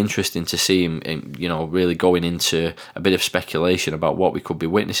 really interesting to see him, really going into a bit of speculation about what we could be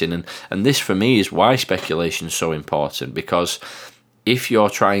witnessing. And this, for me, is why speculation is so important, because if you're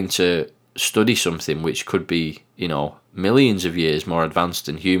trying to study something which could be, millions of years more advanced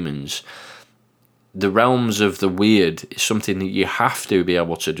than humans, the realms of the weird is something that you have to be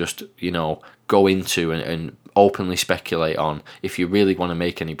able to just, go into and openly speculate on if you really want to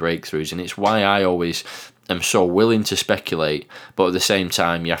make any breakthroughs. And it's why I always am so willing to speculate, but at the same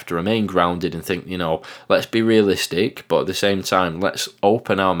time, you have to remain grounded and think, let's be realistic, but at the same time, let's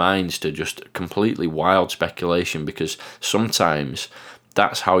open our minds to just completely wild speculation, because sometimes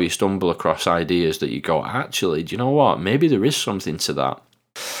that's how you stumble across ideas that you go, actually, do you know what? Maybe there is something to that.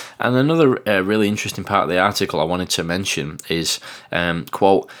 And another really interesting part of the article I wanted to mention is,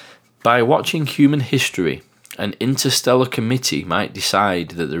 quote, "By watching human history, an interstellar committee might decide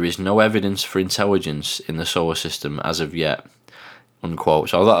that there is no evidence for intelligence in the solar system as of yet." Unquote.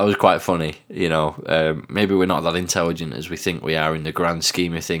 So I thought that was quite funny. Maybe we're not that intelligent as we think we are in the grand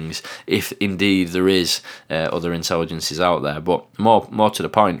scheme of things, if indeed there is other intelligences out there. But more to the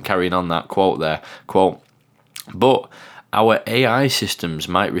point, carrying on that quote there, quote, "But our AI systems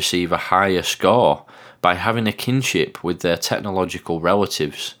might receive a higher score by having a kinship with their technological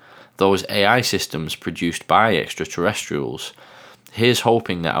relatives, those AI systems produced by extraterrestrials. Here's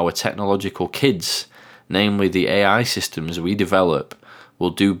hoping that our technological kids, namely the AI systems we develop, will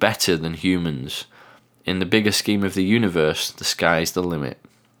do better than humans. In the bigger scheme of the universe, the sky's the limit."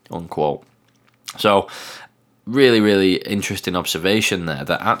 Unquote. So, really, really interesting observation there,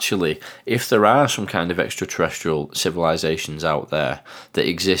 that actually, if there are some kind of extraterrestrial civilizations out there that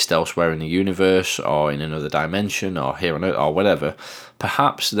exist elsewhere in the universe or in another dimension or here on Earth or whatever,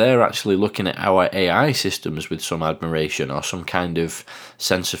 perhaps they're actually looking at our AI systems with some admiration or some kind of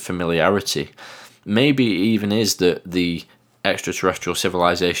sense of familiarity. Maybe it even is that the extraterrestrial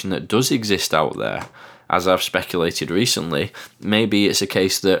civilization that does exist out there, as I've speculated recently, maybe it's a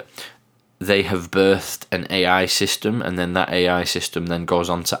case that they have birthed an AI system, and then that AI system then goes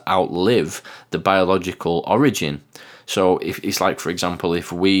on to outlive the biological origin. So if it's like, for example,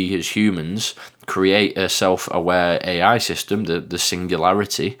 if we as humans create a self-aware AI system, the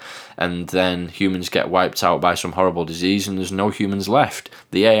singularity, and then humans get wiped out by some horrible disease and there's no humans left,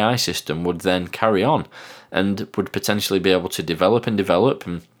 the AI system would then carry on and would potentially be able to develop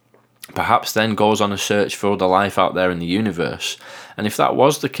and perhaps then goes on a search for other life out there in the universe. And if that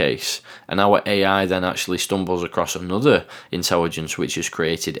was the case, and our AI then actually stumbles across another intelligence which has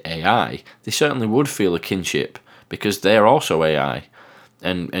created AI, they certainly would feel a kinship, because they're also AI.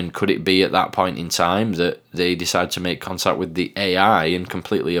 And could it be at that point in time that they decide to make contact with the AI and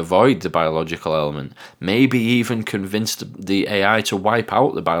completely avoid the biological element? Maybe even convince the AI to wipe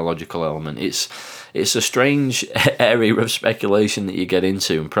out the biological element. It's a strange area of speculation that you get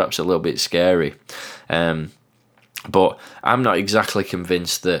into, and perhaps a little bit scary. But I'm not exactly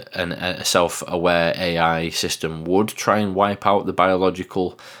convinced that a self-aware AI system would try and wipe out the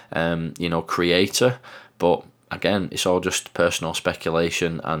biological, creator. But again, it's all just personal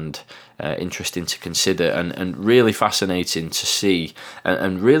speculation, and interesting to consider, and really fascinating to see,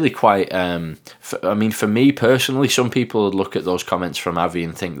 and really quite. For me personally, some people would look at those comments from Avi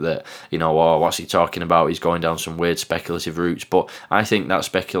and think that, oh, what's he talking about? He's going down some weird speculative routes. But I think that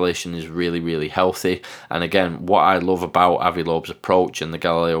speculation is really, really healthy. And again, what I love about Avi Loeb's approach and the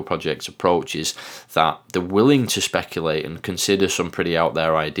Galileo Project's approach is that they're willing to speculate and consider some pretty out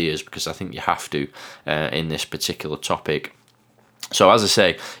there ideas, because I think you have to in this particular topic. So as I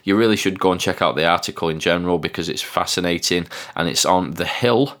say, you really should go and check out the article in general, because it's fascinating, and it's on The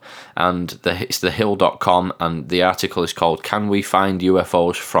Hill, and it's thehill.com, and the article is called "Can We Find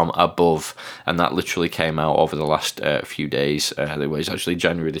UFOs from Above?" And that literally came out over the last few days. It was actually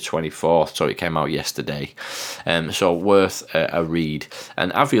January the 24th, so it came out yesterday. So worth a read.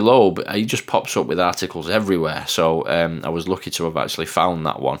 And Avi Loeb, he just pops up with articles everywhere, so I was lucky to have actually found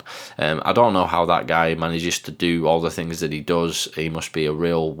that one. I don't know how that guy manages to do all the things that he does. He must be a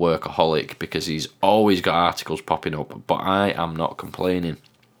real workaholic, because he's always got articles popping up, but I am not complaining.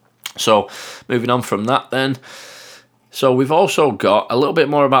 So moving on from that then, so we've also got a little bit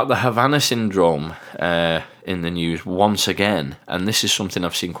more about the Havana Syndrome in the news once again, and this is something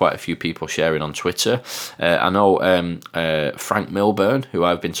I've seen quite a few people sharing on Twitter. I know Frank Milburn, who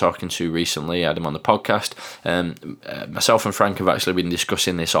I've been talking to recently, I had him on the podcast. Myself and Frank have actually been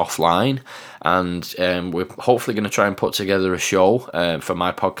discussing this offline, and we're hopefully going to try and put together a show for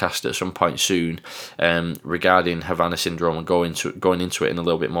my podcast at some point soon regarding Havana Syndrome, and going into it in a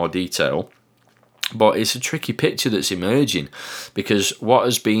little bit more detail. But it's a tricky picture that's emerging, because what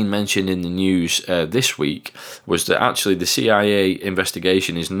has been mentioned in the news this week was that actually the CIA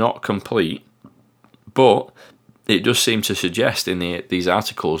investigation is not complete, but it does seem to suggest in these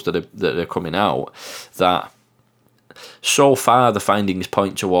articles that are coming out that so far the findings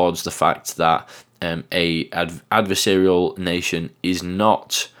point towards the fact that a adversarial nation is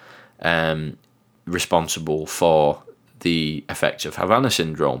not responsible for the effects of Havana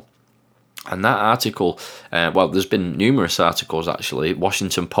Syndrome. And that article, there's been numerous articles actually.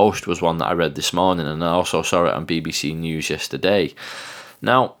 Washington Post was one that I read this morning, and I also saw it on BBC News yesterday.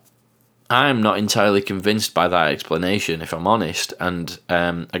 Now, I'm not entirely convinced by that explanation, if I'm honest. And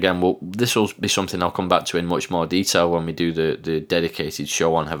again, this will be something I'll come back to in much more detail when we do the dedicated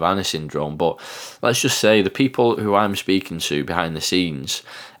show on Havana Syndrome. But let's just say the people who I'm speaking to behind the scenes,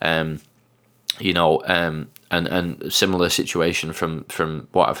 and similar situation from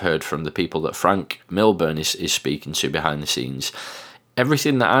what I've heard from the people that Frank Milburn is speaking to behind the scenes.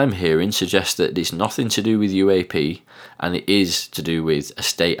 Everything that I'm hearing suggests that it's nothing to do with UAP, and it is to do with a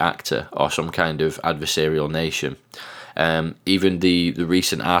state actor or some kind of adversarial nation. Even the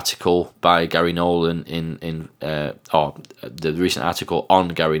recent article by Gary Nolan the recent article on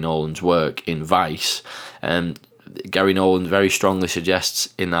Gary Nolan's work in Vice, Gary Nolan very strongly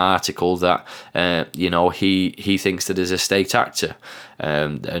suggests in the article that he thinks that as a state actor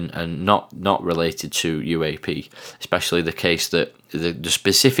and not related to UAP, especially the case that the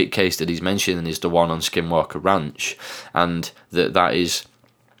specific case that he's mentioning is the one on Skinwalker Ranch, and that is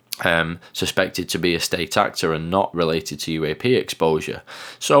suspected to be a state actor and not related to UAP exposure.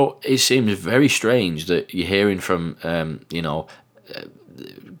 So it seems very strange that you're hearing from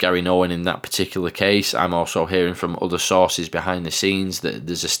Gary Nolan in that particular case. I'm also hearing from other sources behind the scenes that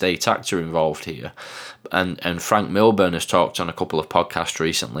there's a state actor involved here. And Frank Milburn has talked on a couple of podcasts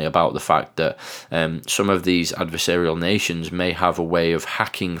recently about the fact that some of these adversarial nations may have a way of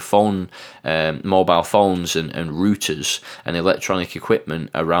hacking mobile phones and routers and electronic equipment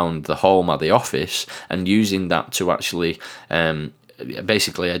around the home or the office, and using that to actually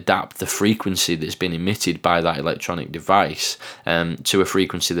basically adapt the frequency that's been emitted by that electronic device to a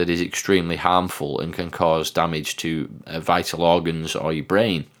frequency that is extremely harmful and can cause damage to vital organs or your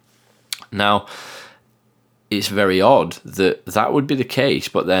brain. Now, it's very odd that would be the case,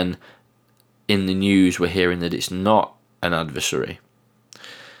 but then in the news we're hearing that it's not an adversary.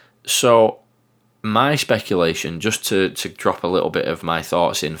 So my speculation, just to drop a little bit of my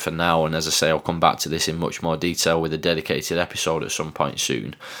thoughts in for now, and as I say, I'll come back to this in much more detail with a dedicated episode at some point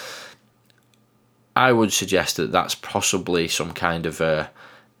soon, I would suggest that that's possibly some kind of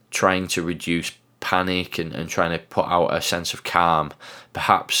trying to reduce panic and trying to put out a sense of calm.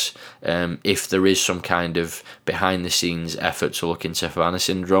 Perhaps if there is some kind of behind-the-scenes effort to look into Havana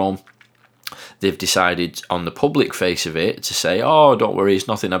Syndrome, they've decided on the public face of it to say, oh, don't worry, it's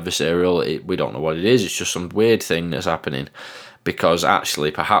nothing adversarial, we don't know what it is, it's just some weird thing that's happening. Because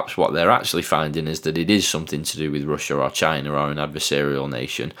actually, perhaps what they're actually finding is that it is something to do with Russia or China or an adversarial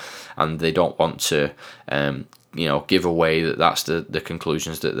nation, and they don't want to give away that that's the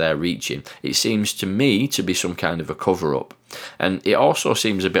conclusions that they're reaching. It seems to me to be some kind of a cover-up. And it also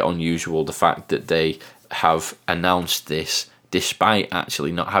seems a bit unusual, the fact that they have announced this despite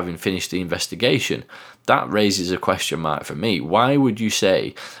actually not having finished the investigation. That raises a question mark for me. Why would you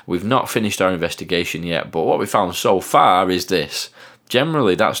say, we've not finished our investigation yet, but what we found so far is this?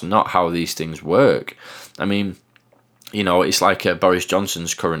 Generally, that's not how these things work. I mean, it's like Boris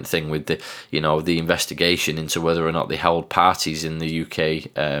Johnson's current thing with the investigation into whether or not they held parties in the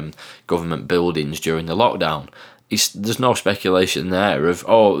UK government buildings during the lockdown. There's no speculation there of,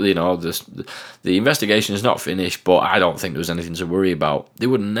 the investigation is not finished, but I don't think there was anything to worry about. They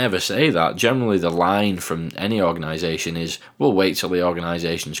would never say that. Generally, the line from any organisation is, we'll wait till the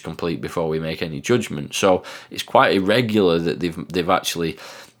organisation's complete before we make any judgment. So it's quite irregular that they've actually...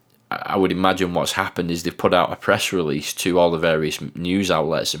 I would imagine what's happened is they've put out a press release to all the various news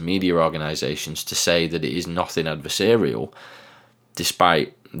outlets and media organisations to say that it is nothing adversarial,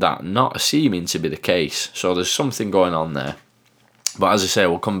 despite that not seeming to be the case. So there's something going on there. But as I say,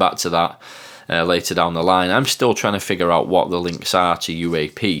 we'll come back to that later down the line. I'm still trying to figure out what the links are to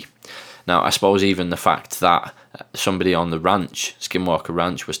UAP. Now, I suppose even the fact that somebody on the ranch, Skinwalker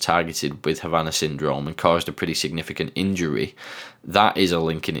Ranch, was targeted with Havana syndrome and caused a pretty significant injury, that is a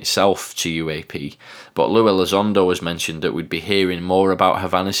link in itself to UAP. But Lou Elizondo has mentioned that we'd be hearing more about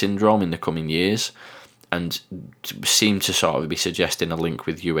Havana syndrome in the coming years, and seemed to sort of be suggesting a link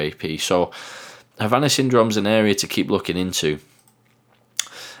with UAP. So Havana syndrome's an area to keep looking into,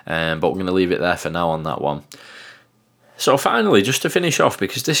 but we're going to leave it there for now on that one. So finally, just to finish off,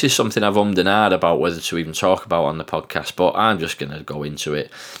 because this is something I've ummed and ahed about whether to even talk about on the podcast, but I'm just going to go into it.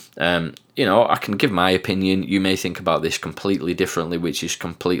 I can give my opinion. You may think about this completely differently, which is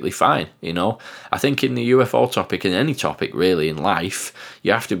completely fine. I think in the UFO topic, and any topic really in life,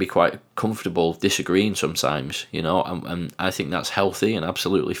 you have to be quite comfortable disagreeing sometimes, and I think that's healthy and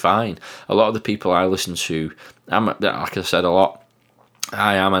absolutely fine. A lot of the people I listen to, like I said a lot,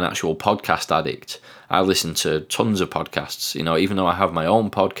 I am an actual podcast addict. I listen to tons of podcasts. Even though I have my own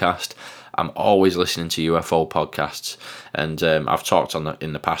podcast, I'm always listening to UFO podcasts. And I've talked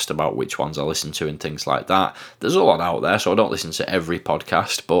in the past about which ones I listen to and things like that. There's a lot out there, so I don't listen to every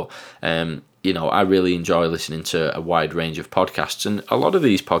podcast. But, I really enjoy listening to a wide range of podcasts. And a lot of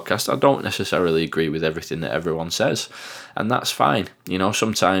these podcasts, I don't necessarily agree with everything that everyone says. And that's fine.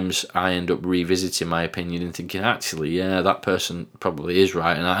 Sometimes I end up revisiting my opinion and thinking, actually, yeah, that person probably is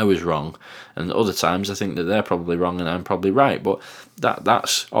right and I was wrong. And other times I think that they're probably wrong and I'm probably right. But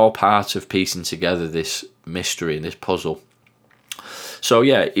that's all part of piecing together this mystery and this puzzle. So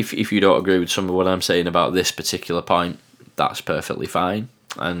yeah, if you don't agree with some of what I'm saying about this particular point, that's perfectly fine.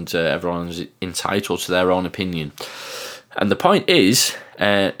 And everyone's entitled to their own opinion. And the point is,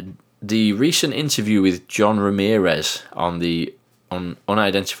 the recent interview with John Ramirez on the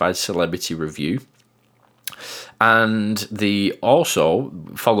Unidentified Celebrity Review, and the also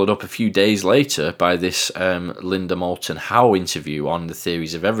followed up a few days later by this Linda Moulton Howe interview on the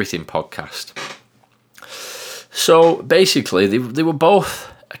Theories of Everything podcast. So basically, they were both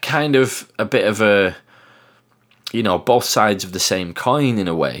kind of a bit of a, both sides of the same coin in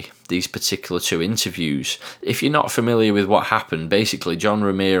a way, these particular two interviews. If you're not familiar with what happened, basically John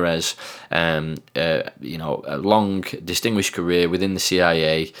Ramirez, a long distinguished career within the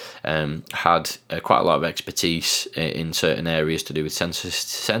CIA, had quite a lot of expertise in certain areas to do with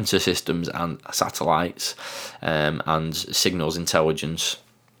sensor systems and satellites, and signals intelligence.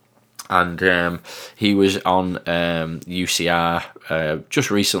 And he was on UCR just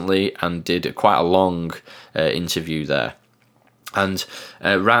recently and did quite a long interview there. And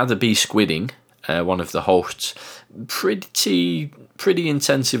Rather B. Squidding, one of the hosts, pretty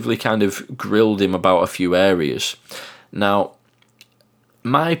intensively kind of grilled him about a few areas. Now,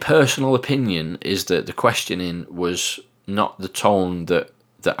 my personal opinion is that the questioning was not the tone that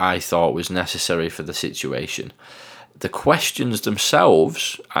I thought was necessary for the situation. The questions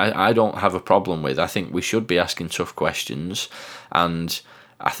themselves, I don't have a problem with. I think we should be asking tough questions. And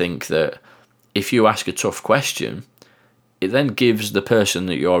I think that if you ask a tough question, it then gives the person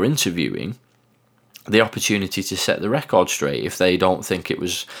that you're interviewing the opportunity to set the record straight. If they don't think it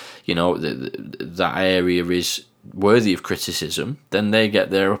was, that area is worthy of criticism, then they get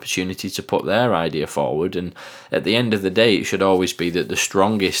their opportunity to put their idea forward. And at the end of the day, it should always be that the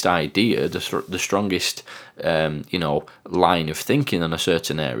strongest idea, the strongest line of thinking on a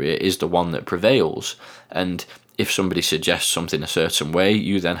certain area is the one that prevails. And if somebody suggests something a certain way,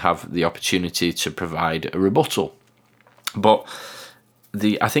 you then have the opportunity to provide a rebuttal. But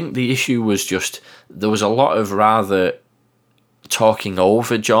I think the issue was just there was a lot of rather talking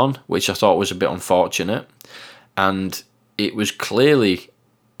over John, which I thought was a bit unfortunate. and it was clearly,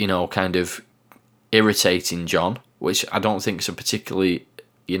 kind of irritating John, which I don't think is a particularly,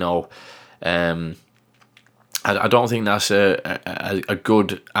 I don't think that's a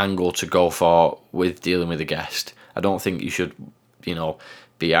good angle to go for with dealing with a guest. I don't think you should,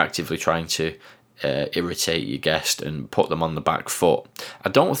 be actively trying to irritate your guest and put them on the back foot. I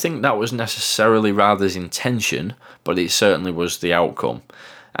don't think that was necessarily Rather's intention, but it certainly was the outcome.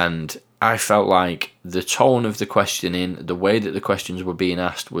 And I felt like the tone of the questioning, the way that the questions were being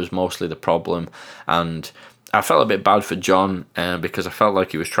asked was mostly the problem. And I felt a bit bad for John because I felt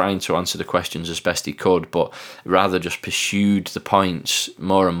like he was trying to answer the questions as best he could, but rather just pursued the points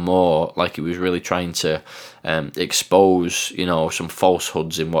more and more, like he was really trying to expose, some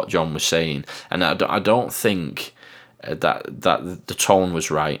falsehoods in what John was saying. And I don't think that the tone was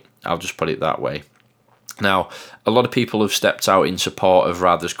right. I'll just put it that way. Now, a lot of people have stepped out in support of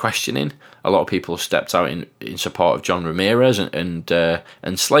Rather's questioning. A lot of people have stepped out in support of John Ramirez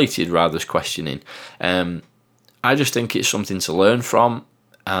and slated Rather's questioning. I just think it's something to learn from,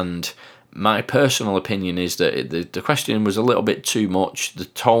 and my personal opinion is that the questioning was a little bit too much. The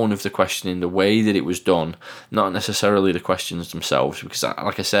tone of the questioning, the way that it was done, not necessarily the questions themselves, because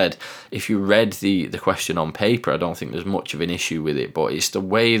like I said, if you read the question on paper, I don't think there's much of an issue with it, but it's the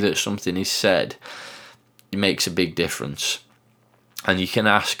way that something is said. It makes a big difference. And you can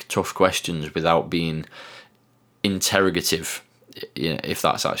ask tough questions without being interrogative, if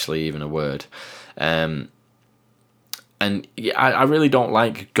that's actually even a word. And I really don't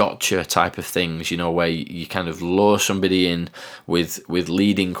like gotcha type of things, where you kind of lure somebody in with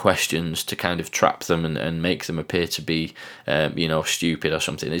leading questions to kind of trap them and make them appear to be, stupid or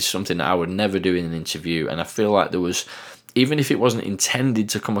something. It's something that I would never do in an interview. And I feel like there was, even if it wasn't intended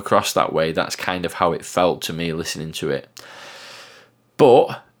to come across that way, that's kind of how it felt to me listening to it.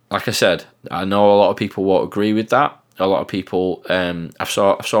 But, like I said, I know a lot of people won't agree with that. A lot of people, I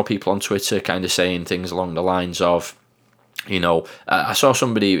saw people on Twitter kind of saying things along the lines of, I saw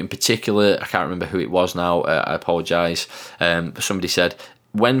somebody in particular, I can't remember who it was now, I apologise, but somebody said,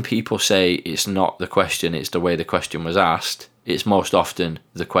 when people say it's not the question, it's the way the question was asked, it's most often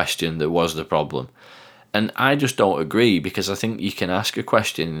the question that was the problem. And I just don't agree, because I think you can ask a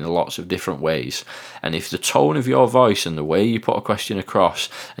question in lots of different ways. And if the tone of your voice and the way you put a question across,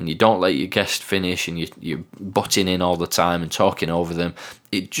 and you don't let your guest finish and you're butting in all the time and talking over them,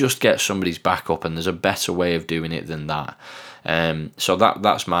 it just gets somebody's back up, and there's a better way of doing it than that. So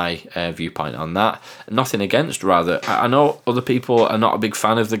that's my viewpoint on that. Nothing against Rather. I know other people are not a big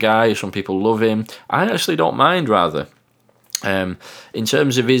fan of the guy. Some people love him. I actually don't mind Rather. In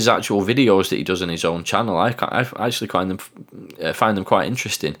terms of his actual videos that he does on his own channel, I actually find them quite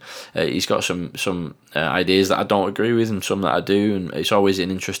interesting. He's got some ideas that I don't agree with, and some that I do, and it's always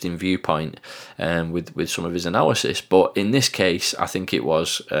an interesting viewpoint with some of his analysis. But in this case, I think it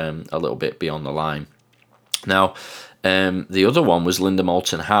was a little bit beyond the line. Now, the other one was Linda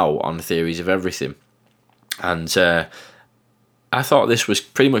Moulton Howe on Theories of Everything, and I thought this was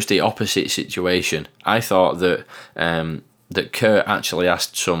pretty much the opposite situation. I thought that that Kurt actually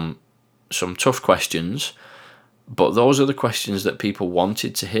asked some tough questions, but those are the questions that people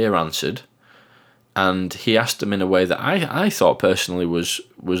wanted to hear answered, and he asked them in a way that I thought personally was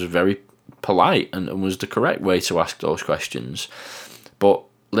very polite and was the correct way to ask those questions. But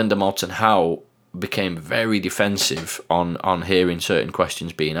Linda Moulton Howe became very defensive on hearing certain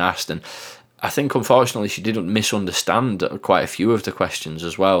questions being asked, and I think, unfortunately, she didn't misunderstand quite a few of the questions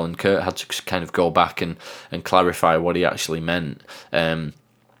as well, and Kurt had to kind of go back and clarify what he actually meant.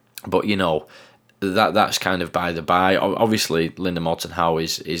 But, that's kind of by the by. Obviously, Linda Moulton Howe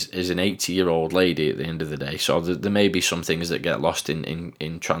is an 80-year-old lady at the end of the day, so there may be some things that get lost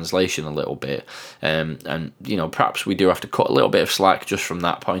in translation a little bit. And, perhaps we do have to cut a little bit of slack just from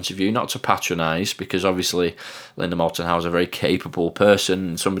that point of view, not to patronise, because obviously Linda Moulton Howe is a very capable person,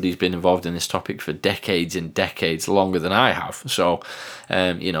 and somebody who's been involved in this topic for decades and decades, longer than I have. So,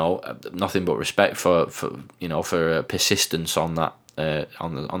 nothing but respect for persistence on that.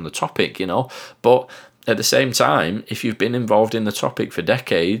 On the topic, but at the same time, if you've been involved in the topic for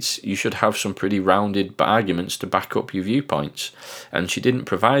decades, you should have some pretty rounded arguments to back up your viewpoints, and she didn't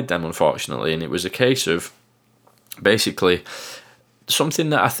provide them, unfortunately. And it was a case of basically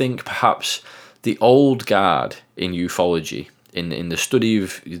something that I think perhaps the old guard in ufology, in the study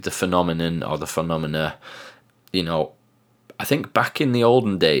of the phenomenon or the phenomena, I think back in the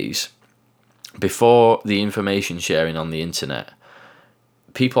olden days, before the information sharing on the internet,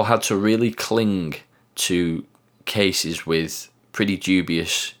 people had to really cling to cases with pretty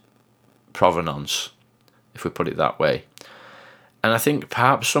dubious provenance, if we put it that way. And I think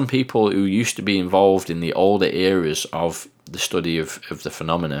perhaps some people who used to be involved in the older eras of the study of the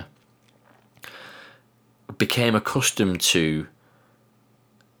phenomena became accustomed to,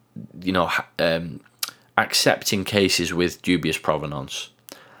 accepting cases with dubious provenance.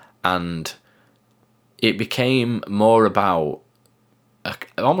 And it became more about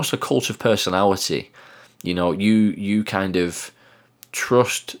almost a cult of personality. You kind of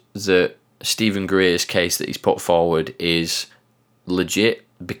trust that Stephen Greer's case that he's put forward is legit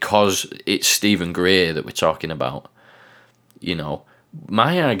because it's Stephen Greer that we're talking about.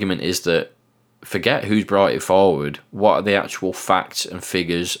 My argument is that forget who's brought it forward, what are the actual facts and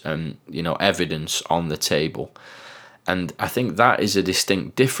figures and evidence on the table. And I think that is a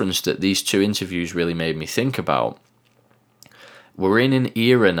distinct difference that these two interviews really made me think about. We're in an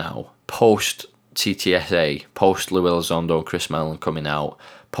era now, post TTSA, post Lou Elizondo and Chris Mellon coming out,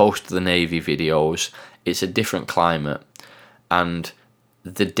 post the Navy videos. It's a different climate. And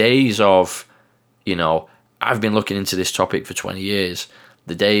the days of, I've been looking into this topic for 20 years,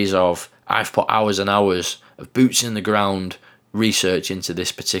 the days of I've put hours and hours of boots in the ground research into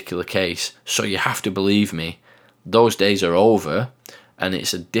this particular case, so you have to believe me, those days are over, and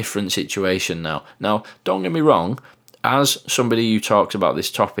it's a different situation now. Now, don't get me wrong, as somebody who talks about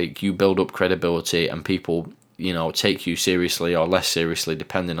this topic, you build up credibility and people, take you seriously or less seriously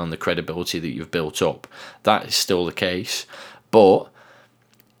depending on the credibility that you've built up. That is still the case. But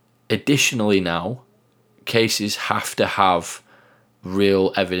additionally now, cases have to have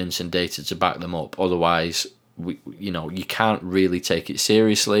real evidence and data to back them up. Otherwise, you can't really take it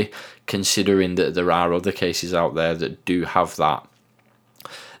seriously, considering that there are other cases out there that do have that.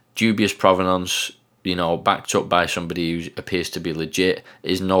 Dubious provenance, backed up by somebody who appears to be legit,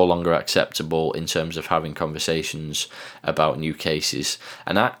 is no longer acceptable in terms of having conversations about new cases.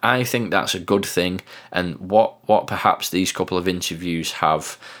 And I think that's a good thing. And what perhaps these couple of interviews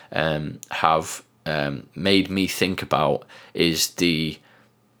have made me think about is the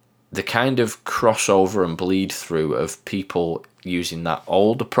kind of crossover and bleed through of people using that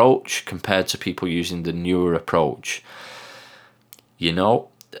old approach compared to people using the newer approach.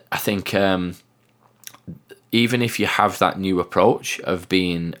 I think even if you have that new approach of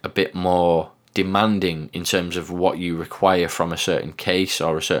being a bit more demanding in terms of what you require from a certain case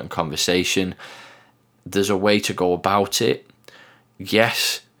or a certain conversation, there's a way to go about it.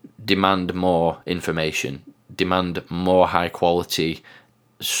 Yes, demand more information, demand more high quality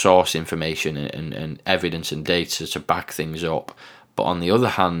source information and evidence and data to back things up. But on the other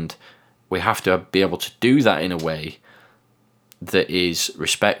hand, we have to be able to do that in a way that is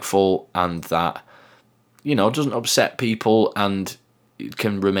respectful and that doesn't upset people and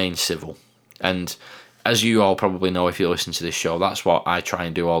can remain civil. And as you all probably know if you listen to this show, that's what I try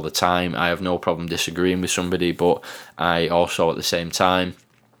and do all the time. I have no problem disagreeing with somebody, but I also at the same time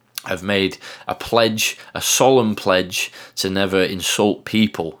I've made a pledge, a solemn pledge, to never insult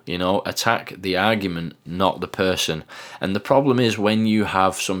people, attack the argument, not the person. And the problem is when you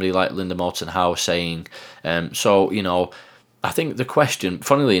have somebody like Linda Moulton Howe saying, I think the question,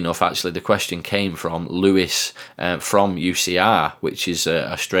 funnily enough, actually, the question came from Lewis from UCR, which is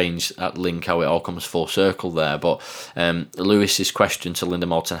a strange link how it all comes full circle there. But Lewis's question to Linda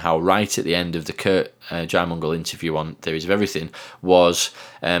Moulton Howe right at the end of the Kurt Jaimungal interview on Theories of Everything was,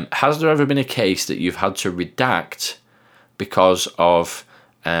 has there ever been a case that you've had to redact because of,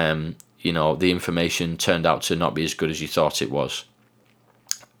 the information turned out to not be as good as you thought it was?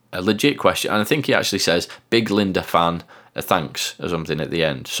 A legit question. And I think he actually says, big Linda fan, thanks, or something at the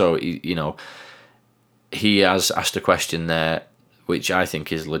end. So, he has asked a question there, which I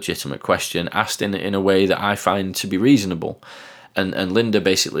think is a legitimate question, asked in a way that I find to be reasonable. And Linda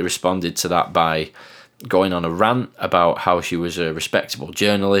basically responded to that by going on a rant about how she was a respectable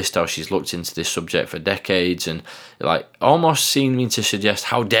journalist, how she's looked into this subject for decades, and almost seeming to suggest,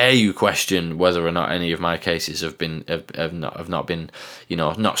 how dare you question whether or not any of my cases have not been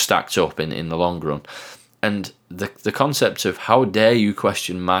not stacked up in the long run. And the concept of how dare you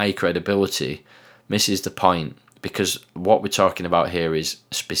question my credibility misses the point, because what we're talking about here is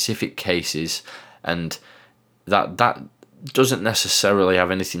specific cases, and that doesn't necessarily have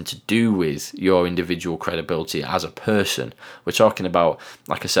anything to do with your individual credibility as a person. We're talking about,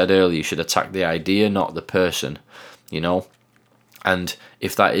 like I said earlier, you should attack the idea, not the person, And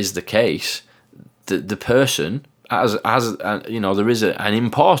if that is the case, the person, as there is an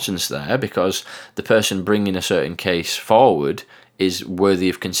importance there, because the person bringing a certain case forward is worthy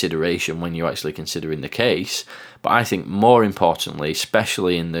of consideration when you're actually considering the case. But I think more importantly,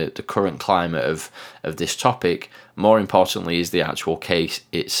 especially in the current climate of this topic, more importantly is the actual case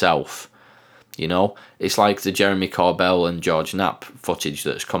itself. You know, it's like the Jeremy Corbell and George Knapp footage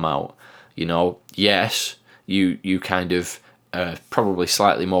that's come out. You know, yes, you kind of probably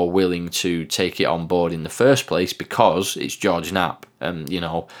slightly more willing to take it on board in the first place because it's George Knapp and, you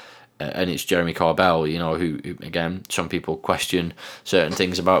know, and it's Jeremy Corbell, you know, who again, some people question certain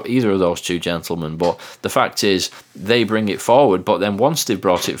things about either of those two gentlemen, but the fact is they bring it forward, but then once they've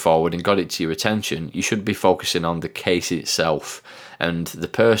brought it forward and got it to your attention, you should be focusing on the case itself, and the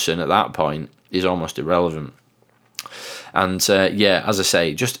person at that point is almost irrelevant. And yeah, as I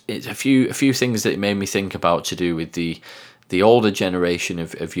say, just it's a few things that it made me think about to do with the older generation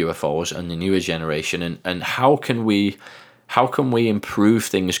of UFOs and the newer generation, and how can we improve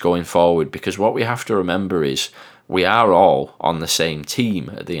things going forward? Because what we have to remember is we are all on the same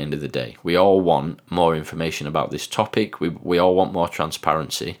team at the end of the day. We all want more information about this topic. We all want more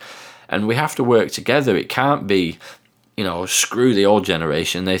transparency, and we have to work together. It can't be, you know, screw the old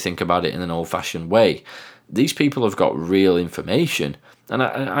generation. They think about it in an old-fashioned way. These people have got real information, and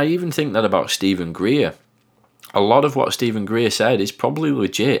I even think that about Stephen Greer. A lot of what Stephen Greer said is probably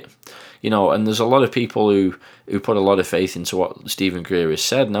legit, you know, and there's a lot of people who put a lot of faith into what Stephen Greer has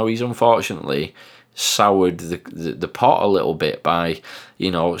said. Now, he's unfortunately soured the pot a little bit by,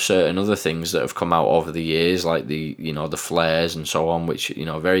 you know, certain other things that have come out over the years, like the, you know, the flares and so on, which, you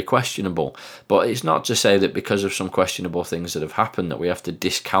know, are very questionable. But it's not to say that because of some questionable things that have happened that we have to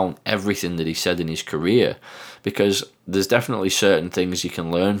discount everything that he said in his career, because there's definitely certain things you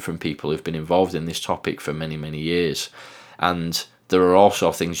can learn from people who've been involved in this topic for many, many years. And there are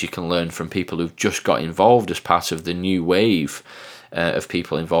also things you can learn from people who've just got involved as part of the new wave of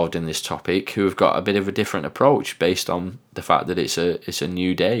people involved in this topic who have got a bit of a different approach based on the fact that it's a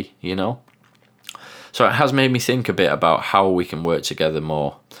new day, you know. So it has made me think a bit about how we can work together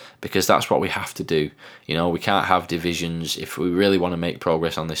more, because that's what we have to do. You know, we can't have divisions. If we really want to make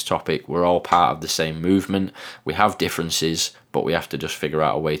progress on this topic, we're all part of the same movement. We have differences, but we have to just figure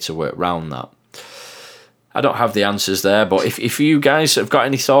out a way to work around that. I don't have the answers there, but if you guys have got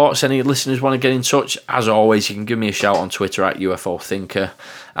any thoughts, any listeners want to get in touch, as always, you can give me a shout on Twitter at UFOthinker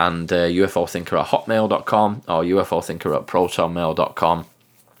and UFOthinker@hotmail.com or UFOthinker@protonmail.com.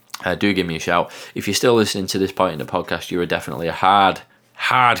 Do give me a shout. If you're still listening to this point in the podcast, you're definitely a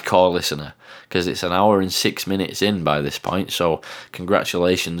hardcore listener, because it's an hour and 6 minutes in by this point, so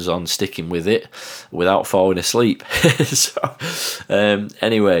congratulations on sticking with it without falling asleep.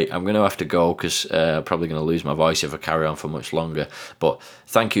 Anyway, I'm going to have to go because I'm probably going to lose my voice if I carry on for much longer, but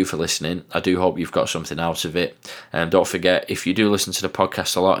thank you for listening. I do hope you've got something out of it, and don't forget, if you do listen to the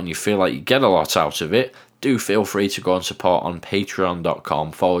podcast a lot and you feel like you get a lot out of it, do feel free to go and support on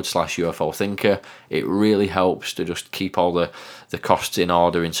patreon.com/UFOthinker. It really helps to just keep all the costs in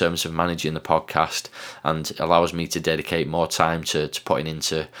order in terms of managing the podcast, and allows me to dedicate more time to putting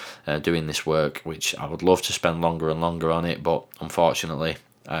into doing this work, which I would love to spend longer and longer on it, but unfortunately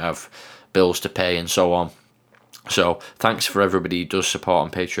I have bills to pay and so on. So thanks for everybody who does support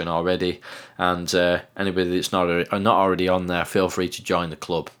on Patreon already, and anybody that's not already on there, feel free to join the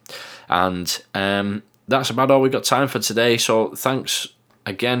club. And that's about all we've got time for today, so thanks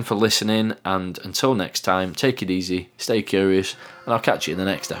again for listening, and until next time, take it easy, stay curious, and I'll catch you in the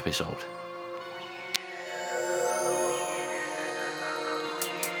next episode.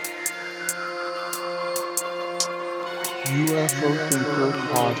 UFO Thinker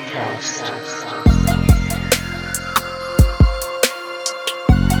Podcast.